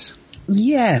miniseries?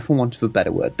 Yeah, for want of a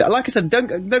better word. Like I said, don't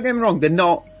get me wrong, they're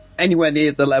not anywhere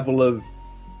near the level of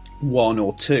 1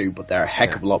 or 2, but they're a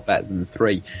heck of a lot better than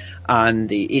 3.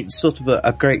 And it's sort of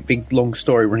a great big long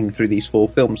story running through these 4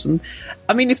 films. And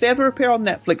I mean, if they ever appear on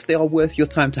Netflix, they are worth your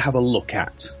time to have a look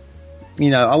at. You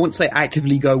know, I wouldn't say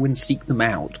actively go and seek them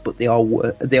out, but they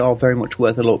are very much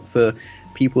worth a look for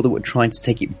people that were trying to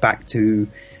take it back to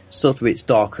sort of its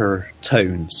darker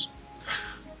tones.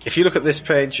 If you look at this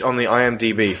page on the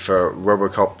IMDb for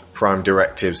RoboCop Prime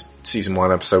Directives Season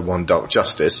 1 Episode 1 Dark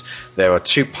Justice, there are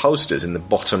 2 posters in the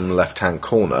bottom left-hand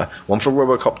corner, one for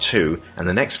RoboCop 2 and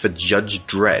the next for Judge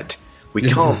Dredd. We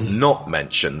can't not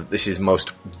mention that this is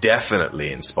most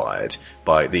definitely inspired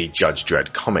by the Judge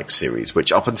Dredd comic series,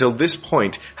 which up until this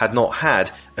point had not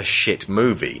had a shit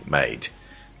movie made,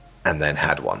 and then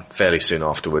had one fairly soon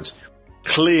afterwards.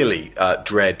 Clearly,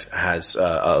 Dredd has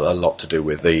a lot to do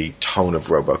with the tone of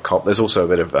RoboCop. There's also a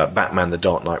bit of Batman The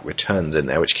Dark Knight Returns in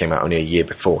there, which came out only a year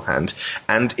beforehand.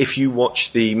 And if you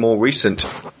watch the more recent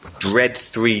Dredd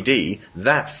 3D,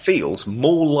 that feels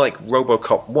more like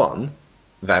RoboCop 1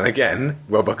 than, again,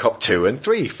 RoboCop 2 and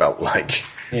 3 felt like.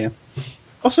 Yeah.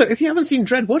 Also, if you haven't seen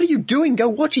Dredd, what are you doing? Go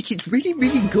watch it. It's really,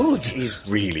 really good. It's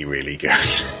really, really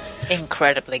good.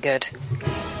 Incredibly good.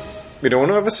 We don't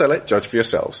want to oversell it. Judge for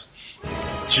yourselves.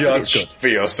 Judge for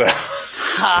yourself.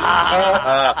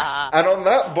 And on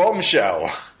that bombshell,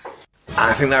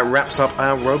 I think that wraps up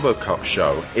our RoboCop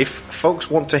show. If folks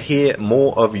want to hear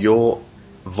more of your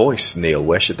voice, Neil,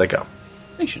 where should they go?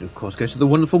 They should, of course, go to the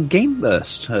wonderful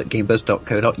Gameburst at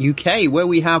gameburst.co.uk, where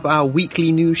we have our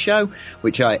weekly news show,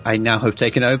 which I now have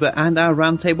taken over, and our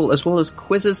roundtable, as well as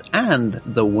quizzes and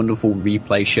the wonderful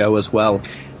replay show as well.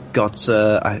 Got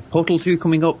Portal 2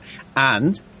 coming up,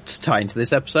 and to tie into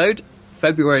this episode,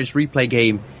 February's replay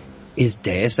game is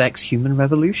Deus Ex Human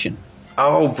Revolution.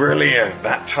 Oh, brilliant.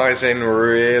 That ties in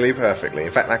really perfectly.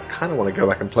 In fact, I kind of want to go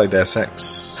back and play Deus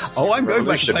Ex. Oh, I'm going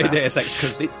back to play Deus Ex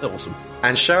because it's awesome.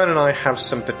 And Sharon and I have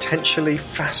some potentially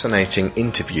fascinating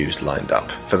interviews lined up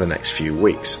for the next few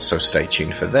weeks, so stay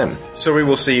tuned for them. So we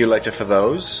will see you later for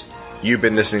those. You've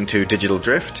been listening to Digital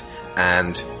Drift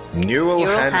and Neural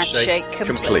Handshake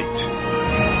complete.